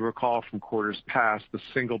 And as you recall from quarters past, the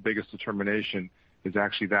single biggest determination is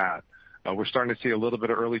actually that. We're starting to see a little bit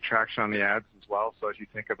of early traction on the ads as well. So as you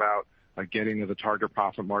think about getting to the target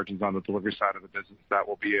profit margins on the delivery side of the business, that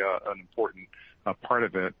will be an important part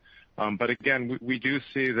of it. But again, we do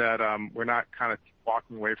see that we're not kind of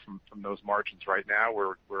walking away from those margins right now.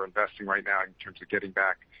 We're investing right now in terms of getting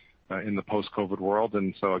back in the post-COVID world.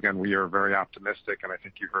 And so again, we are very optimistic, and I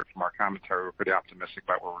think you heard from our commentary, we're pretty optimistic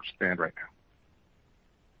about where we stand right now.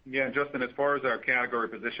 Yeah, Justin, as far as our category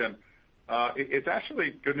position, it's actually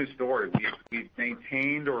a good news story. We've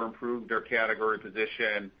maintained or improved our category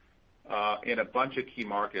position in a bunch of key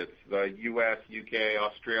markets, the U.S., U.K.,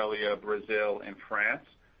 Australia, Brazil, and France.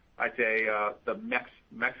 I'd say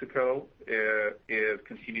Mexico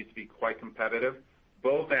continues to be quite competitive,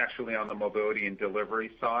 both actually on the mobility and delivery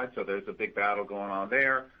side, so there's a big battle going on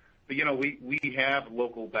there. But, we have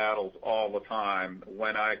local battles all the time.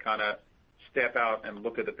 When I kind of step out and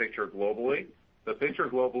look at the picture globally, the picture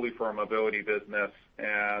globally for our mobility business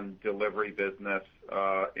and delivery business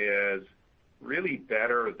is really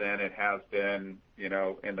better than it has been,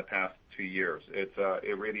 in the past 2 years.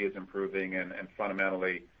 It really is improving and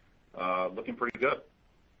fundamentally looking pretty good.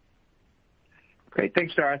 Great.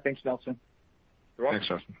 Thanks, Dara. Thanks, Nelson. You're welcome.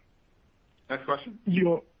 Thanks, Justin. Next question.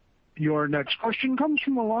 Your next question comes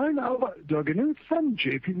from the line of Doug Anmuth from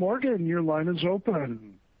J.P. Morgan. Your line is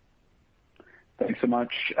open. Thanks so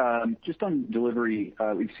much. Just on delivery,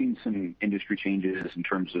 we've seen some industry changes in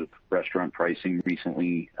terms of restaurant pricing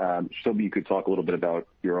recently. So you could talk a little bit about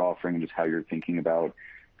your offering and just how you're thinking about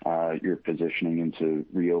your positioning into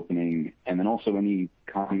reopening, and then also any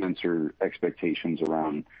comments or expectations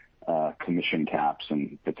around commission caps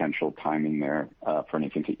and potential timing there for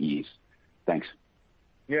anything to ease. Thanks.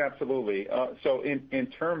 Yeah, absolutely. So in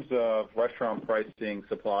terms of restaurant pricing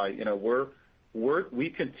supply, we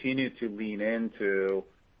continue to lean into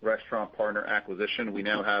restaurant partner acquisition. We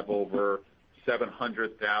now have over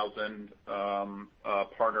 700,000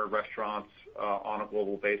 partner restaurants on a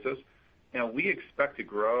global basis. And we expect to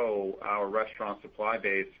grow our restaurant supply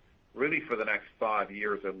base really for the next 5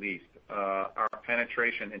 years at least. Our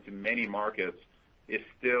penetration into many markets is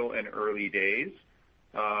still in early days.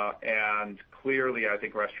 And clearly, I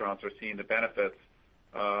think restaurants are seeing the benefits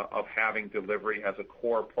of having delivery as a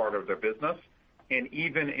core part of their business. And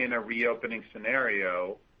even in a reopening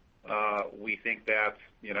scenario, we think that,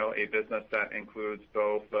 a business that includes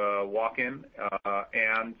both walk-in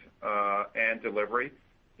and delivery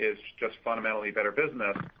is just fundamentally better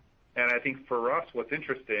business. And I think for us, what's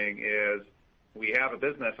interesting is we have a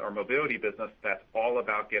business, our mobility business, that's all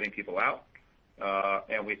about getting people out.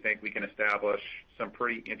 And we think we can establish some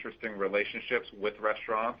pretty interesting relationships with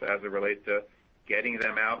restaurants as it relates to getting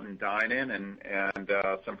them out and dine in and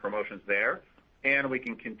some promotions there. And we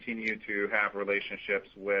can continue to have relationships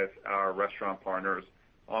with our restaurant partners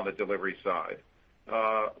on the delivery side.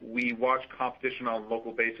 We watch competition on a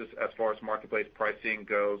local basis as far as marketplace pricing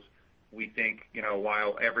goes. We think,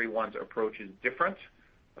 while everyone's approach is different,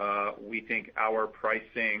 we think our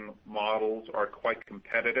pricing models are quite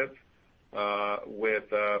competitive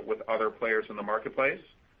with other players in the marketplace.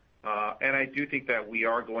 And I do think that we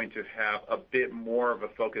are going to have a bit more of a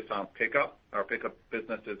focus on pickup. Our pickup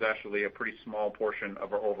business is actually a pretty small portion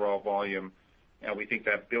of our overall volume, and we think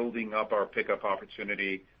that building up our pickup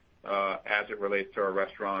opportunity as it relates to our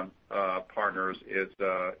restaurant partners is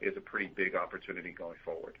a pretty big opportunity going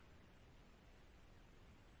forward.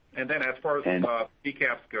 And then as far as fee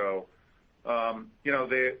caps go, I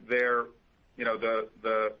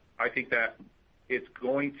think that it's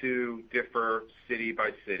going to differ city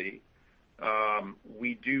by city.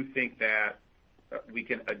 We do think that we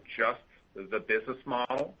can adjust the business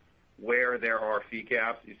model where there are fee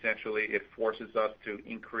caps. Essentially, it forces us to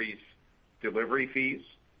increase delivery fees,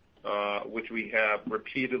 which we have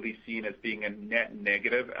repeatedly seen as being a net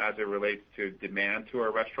negative as it relates to demand to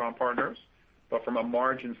our restaurant partners. But from a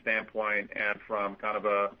margin standpoint and from kind of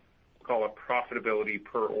a profitability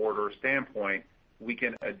per order standpoint, we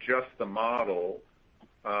can adjust the model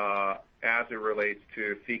as it relates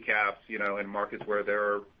to fee caps. In markets where there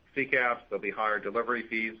are fee caps, there'll be higher delivery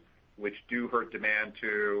fees, which do hurt demand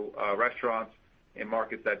to restaurants. In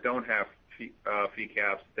markets that don't have fee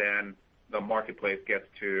caps, then the marketplace gets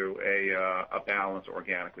to a balance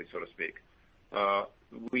organically, so to speak.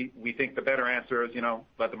 We think the better answer is,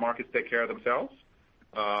 let the markets take care of themselves.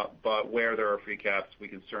 But where there are fee caps, we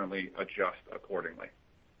can certainly adjust accordingly.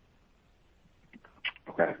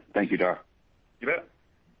 Okay. Thank you, Dara. You bet.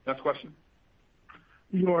 Next question.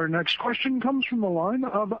 Your next question comes from the line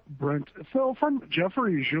of Brent Thill from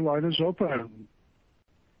Jefferies. Your line is open.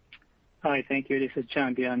 Hi, thank you. This is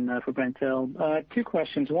John Bian for Brent, Thill. Two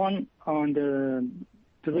questions. One on the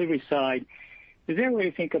delivery side. Is there a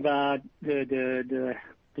way to think about the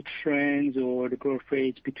trends or the growth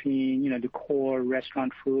rates between the core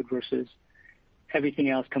restaurant food versus everything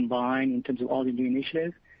else combined in terms of all the new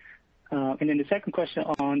initiatives? And then the second question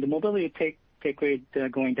on the mobility take rate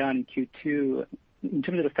going down in Q2, in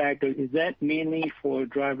terms of the factor, is that mainly for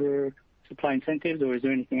driver supply incentives, or is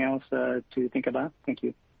there anything else to think about? Thank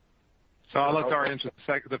you. So I'll let Dara answer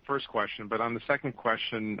the first question, but on the second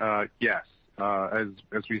question, yes. As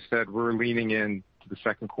we said, we're leaning into the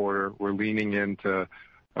second quarter. We're leaning into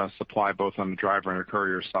supply both on the driver and the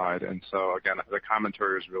courier side, and so again, the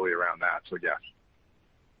commentary is really around that. So yes.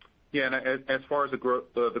 Yeah, and as far as the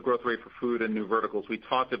growth rate for food and new verticals, we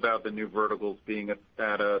talked about the new verticals being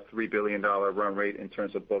at a $3 billion run rate in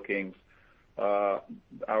terms of bookings.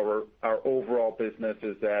 Our overall business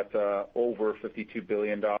is at over $52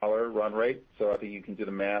 billion run rate, so I think you can do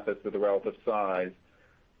the math as to the relative size.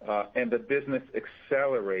 And the business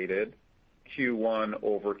accelerated Q1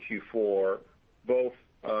 over Q4, both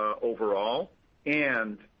overall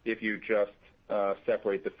and if you just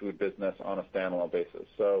separate the food business on a standalone basis.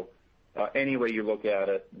 So any way you look at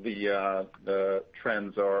it, the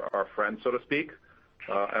trends are our friends, so to speak,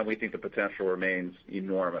 and we think the potential remains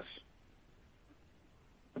enormous.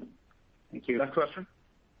 Thank you. Next question.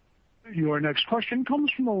 Your next question comes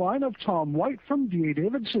from the line of Tom White from D.A.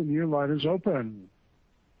 Davidson. Your line is open.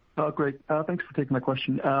 Great. Thanks for taking my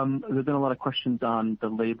question. There have been a lot of questions on the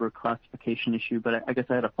labor classification issue, but I guess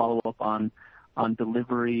I had a follow-up on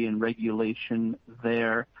delivery and regulation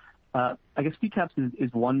there. I guess fee caps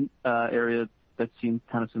is one area that's seen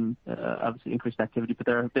kind of some obviously increased activity, but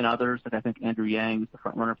there have been others. Like I think Andrew Yang, the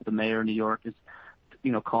front runner for the mayor of New York, is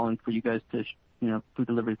calling for you guys to food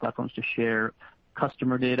delivery platforms to share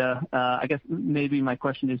customer data. I guess maybe my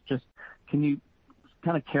question is just, can you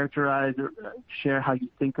kind of characterize or share how you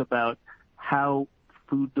think about how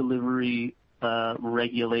food delivery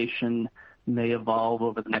regulation may evolve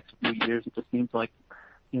over the next few years? It just seems like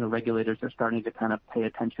regulators are starting to kind of pay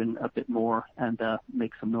attention a bit more and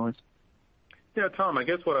make some noise. Yeah, Tom, I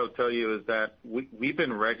guess what I would tell you is that we've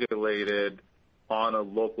been regulated on a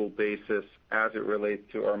local basis as it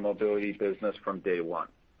relates to our mobility business from day one.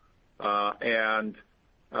 And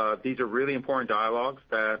these are really important dialogues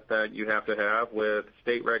that you have to have with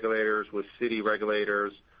state regulators, with city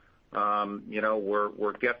regulators.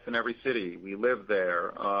 We're guests in every city. We live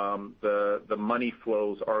there. The money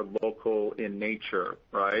flows are local in nature,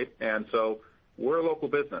 right? And so we're a local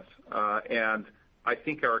business. And I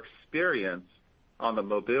think our experience on the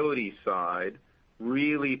mobility side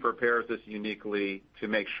really prepares us uniquely to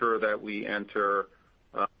make sure that we enter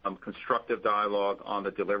constructive dialogue on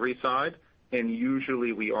the delivery side. And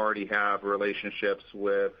usually we already have relationships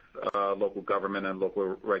with local government and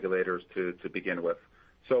local regulators to begin with.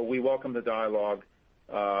 So we welcome the dialogue.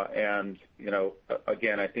 And,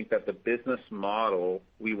 again, I think that the business model,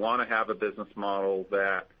 we want to have a business model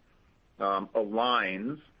that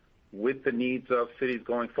aligns with the needs of cities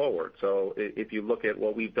going forward. So if you look at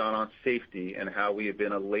what we've done on safety and how we have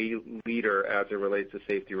been a leader as it relates to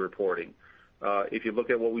safety reporting, if you look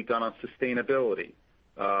at what we've done on sustainability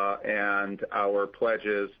and our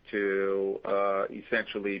pledges to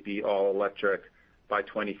essentially be all electric by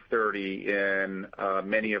 2030 in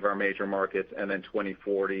many of our major markets, and then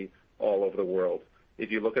 2040 all over the world. If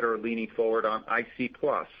you look at our leaning forward on IC+,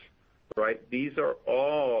 right, these are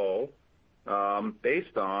all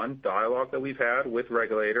based on dialogue that we've had with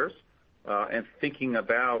regulators and thinking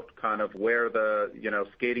about kind of where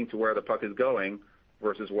skating to where the puck is going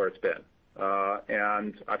versus where it's been.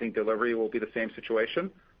 And I think delivery will be the same situation.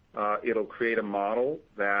 It'll create a model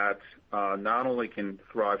that not only can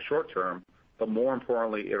thrive short term, but more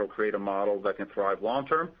importantly, it'll create a model that can thrive long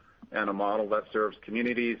term and a model that serves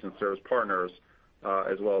communities and serves partners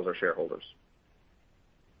as well as our shareholders.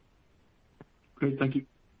 Great, thank you.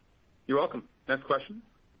 You're welcome. Next question.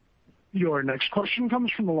 Your next question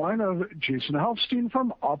comes from the line of Jason Helfstein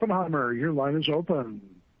from Oppenheimer. Your line is open.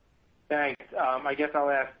 Thanks. I guess I'll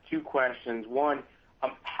ask two questions. One,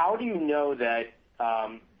 how do you know that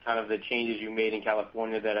kind of the changes you made in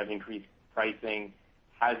California that have increased pricing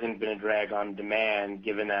hasn't been a drag on demand,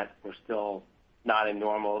 given that we're still not in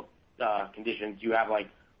normal conditions? Do you have like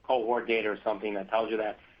cohort data or something that tells you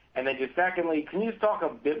that? And then just secondly, can you just talk a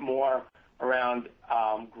bit more around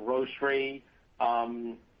grocery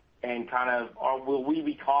and kind of, or will we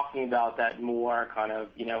be talking about that more kind of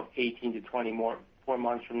 18 to 24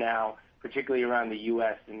 months from now, particularly around the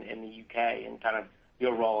U.S. and the U.K. and kind of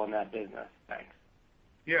your role in that business? Thanks.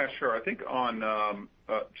 Yeah, sure. I think on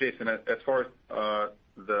Jason, as far as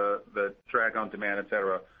the drag on demand, et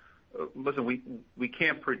cetera. Listen, we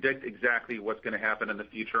can't predict exactly what's going to happen in the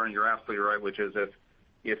future, and you're absolutely right, which is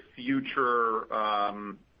if future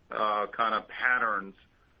kind of patterns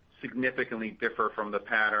significantly differ from the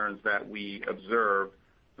patterns that we observe,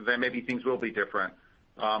 then maybe things will be different.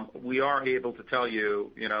 We are able to tell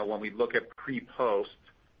you, when we look at pre-post,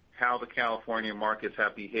 how the California markets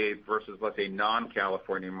have behaved versus, let's say,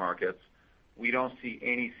 non-California markets. We don't see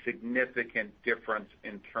any significant difference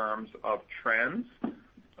in terms of trends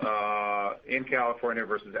in California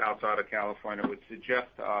versus outside of California, which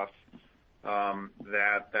suggests to us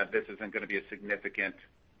that this isn't going to be a significant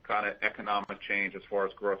kind of economic change as far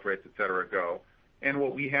as growth rates, et cetera, go. And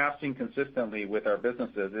what we have seen consistently with our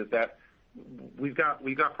businesses is that we've got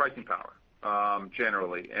pricing power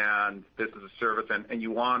generally, and this is a service, and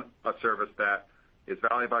you want a service that is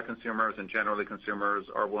valued by consumers, and generally consumers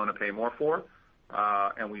are willing to pay more for.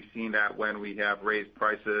 And we've seen that when we have raised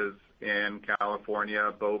prices in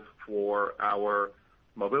California, both for our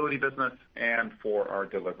mobility business and for our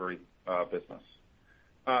delivery business.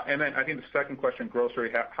 And then I think the second question,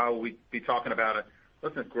 grocery, how we be talking about it.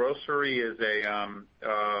 Listen, grocery is a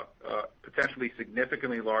potentially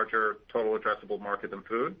significantly larger total addressable market than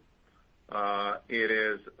food. It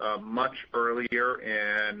is much earlier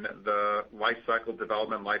in the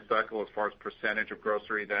development life cycle as far as percentage of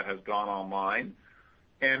grocery that has gone online.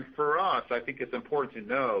 And for us, I think it's important to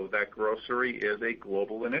know that grocery is a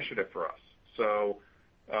global initiative for us. So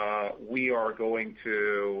we are going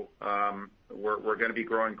to we're going to be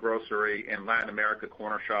growing grocery in Latin America.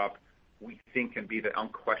 Cornershop, we think, can be the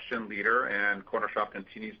unquestioned leader, and Cornershop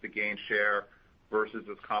continues to gain share versus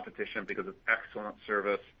its competition because of excellent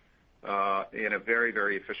service in a very,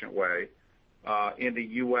 very efficient way. In the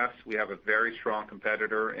U.S., we have a very strong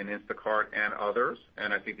competitor in Instacart and others,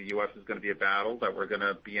 and I think the U.S. is going to be a battle that we're going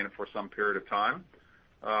to be in for some period of time.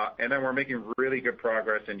 And then we're making really good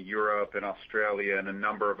progress in Europe and Australia and a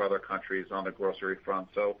number of other countries on the grocery front.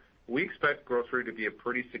 So we expect grocery to be a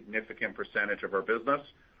pretty significant percentage of our business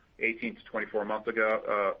 18 to 24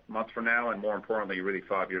 months from now, and more importantly, really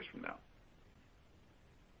 5 years from now.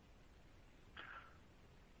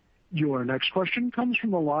 Your next question comes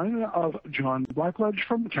from the line of John Blackledge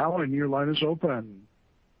from Cowen. Your line is open.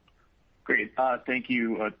 Great. Thank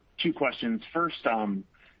you. Two questions. First, on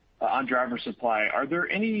driver supply, are there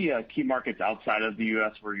any key markets outside of the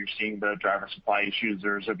U.S. where you're seeing the driver supply issues,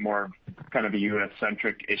 or is it more kind of a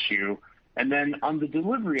U.S.-centric issue? And then on the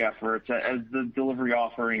delivery efforts, as the delivery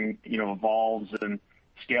offering evolves and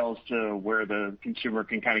scales to where the consumer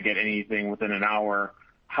can kind of get anything within an hour,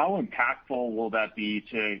 how impactful will that be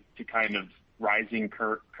to kind of rising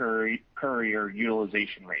courier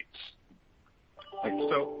utilization rates?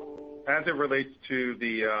 So as it relates to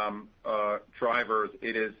the drivers,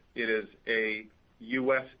 it is a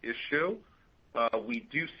U.S. issue. We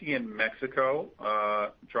do see in Mexico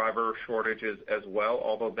driver shortages as well,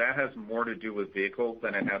 although that has more to do with vehicles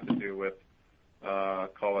than it has to do with,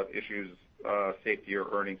 call it issues, safety or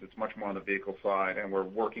earnings. It's much more on the vehicle side, and we're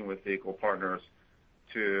working with vehicle partners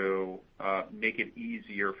to make it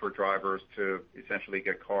easier for drivers to essentially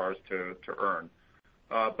get cars to earn.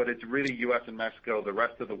 But it's really U.S. and Mexico. The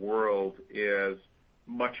rest of the world is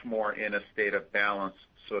much more in a state of balance,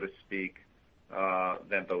 so to speak,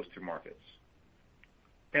 than those two markets.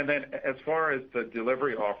 And then as far as the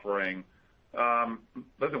delivery offering,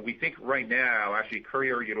 listen, we think right now, actually,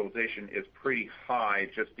 courier utilization is pretty high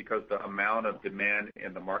just because the amount of demand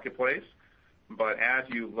in the marketplace. But as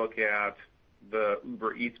you look at the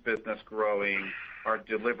Uber Eats business growing, our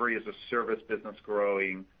delivery as a service business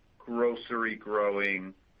growing, grocery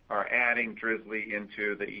growing, are adding Drizzly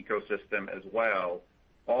into the ecosystem as well.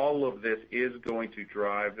 All of this is going to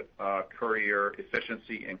drive courier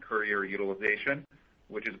efficiency and courier utilization,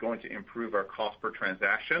 which is going to improve our cost per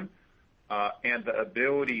transaction. And the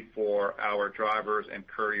ability for our drivers and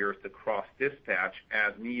couriers to cross-dispatch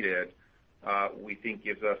as needed, we think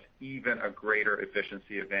gives us even a greater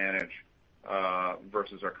efficiency advantage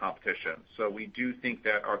versus our competition. So we do think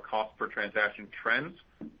that our cost per transaction trends,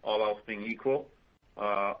 all else being equal,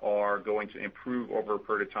 are going to improve over a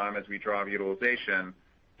period of time as we drive utilization,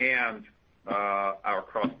 and our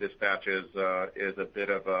cross-dispatch is a bit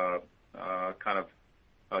of a kind of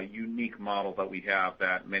a unique model that we have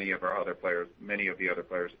that many of the other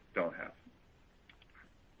players don't have.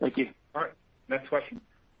 Thank you. All right. Next question.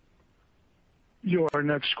 Your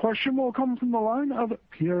next question will come from the line of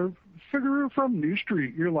Pierre Figueroa from New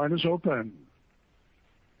Street. Your line is open.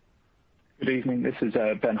 Good evening. This is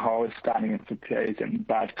Ben Harwood standing in for Pierre in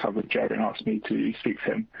bad coverage. Aaron asked me to speak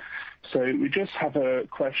to him. So we just have a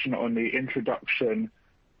question on the introduction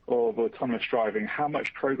of autonomous driving. How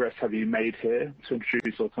much progress have you made here to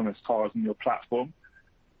introduce autonomous cars on your platform?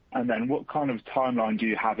 And then what kind of timeline do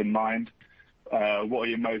you have in mind? What are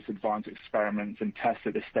your most advanced experiments and tests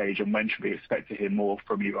at this stage, and when should we expect to hear more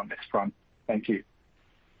from you on this front? Thank you.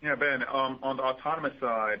 Yeah, Ben, on the autonomous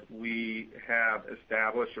side, we have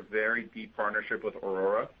established a very deep partnership with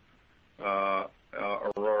Aurora.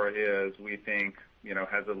 Aurora is, we think,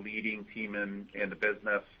 has a leading team in the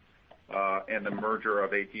business, and the merger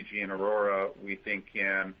of ATG and Aurora, we think,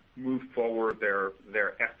 can move forward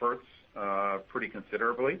their efforts pretty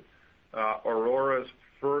considerably. Aurora's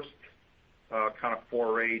first kind of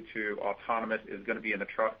foray to autonomous is going to be in the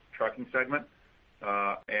trucking segment,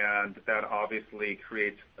 and that obviously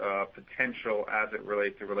creates potential as it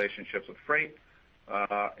relates to relationships with freight.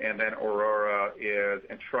 And then Aurora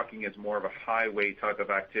and trucking is more of a highway type of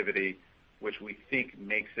activity, which we think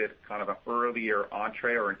makes it kind of an earlier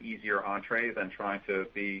entree or an easier entree than trying to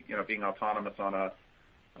being autonomous on a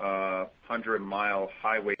 100-mile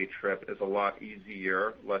highway trip is a lot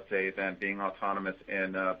easier, let's say, than being autonomous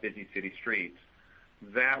in busy city streets.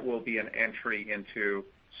 That will be an entry into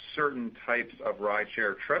certain types of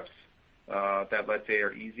rideshare trips that, let's say,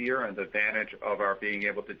 are easier, and the advantage of our being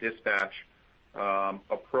able to dispatch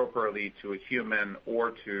appropriately to a human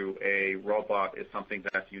or to a robot is something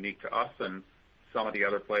that's unique to us and some of the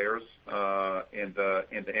other players in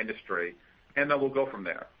the industry. And then we'll go from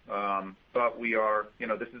there. But we are,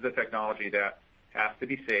 this is a technology that has to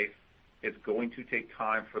be safe. It's going to take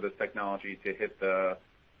time for this technology to hit the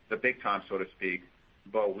big time, so to speak.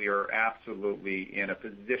 But we are absolutely in a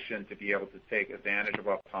position to be able to take advantage of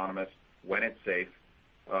autonomous when it's safe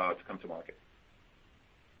to come to market.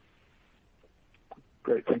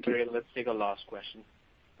 Great, thank you. Let's take a last question.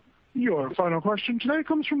 Your final question today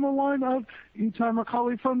comes from the line of Itay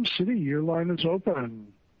Michaeli from Citi. Your line is open.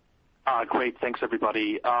 Great. Thanks,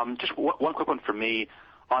 everybody. Just one quick one for me.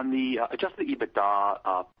 On the adjusted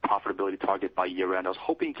EBITDA profitability target by year-end, I was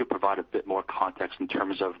hoping you could provide a bit more context in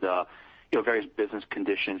terms of the various business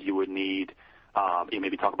conditions you would need.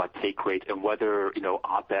 Maybe talk about take rate and whether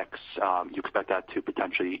OpEx you expect that to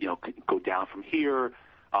potentially go down from here,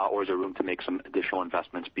 or is there room to make some additional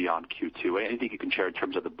investments beyond Q2? Anything you can share in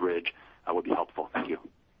terms of the bridge would be helpful. Thank you.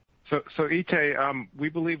 So Itay, we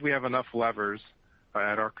believe we have enough levers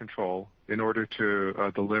at our control in order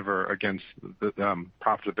to deliver against the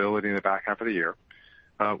profitability in the back half of the year.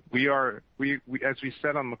 We as we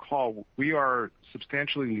said on the call, we are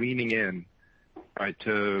substantially leaning in, right,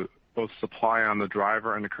 to both supply on the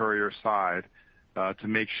driver and the courier side to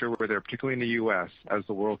make sure we're there, particularly in the U.S. as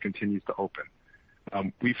the world continues to open.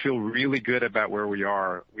 We feel really good about where we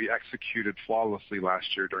are. We executed flawlessly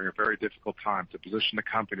last year during a very difficult time to position the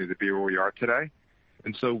company to be where we are today.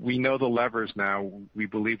 And so we know the levers now. We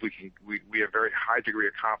believe we have a very high degree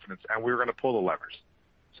of confidence, and we're going to pull the levers.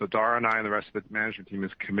 So Dara and I and the rest of the management team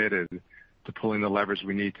is committed to pulling the levers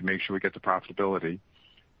we need to make sure we get to profitability.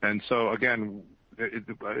 And so, again,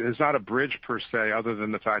 it's not a bridge per se other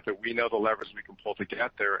than the fact that we know the levers we can pull to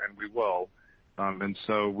get there, and we will. And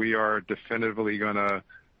so we are definitively going to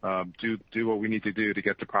do what we need to do to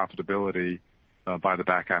get to profitability by the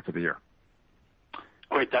back half of the year.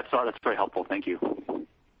 Great. That's very helpful. Thank you.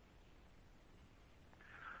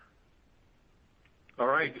 All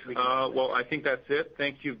right. Well, I think that's it.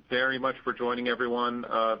 Thank you very much for joining, everyone,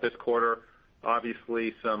 this quarter.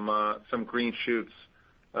 Obviously, some green shoots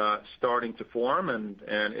starting to form, and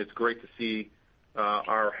it's great to see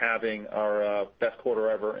having our best quarter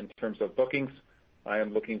ever in terms of bookings. I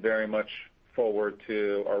am looking very much forward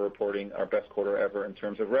to our reporting our best quarter ever in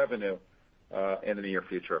terms of revenue in the near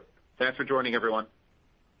future. Thanks for joining, everyone.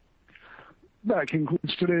 That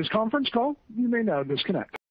concludes today's conference call. You may now disconnect.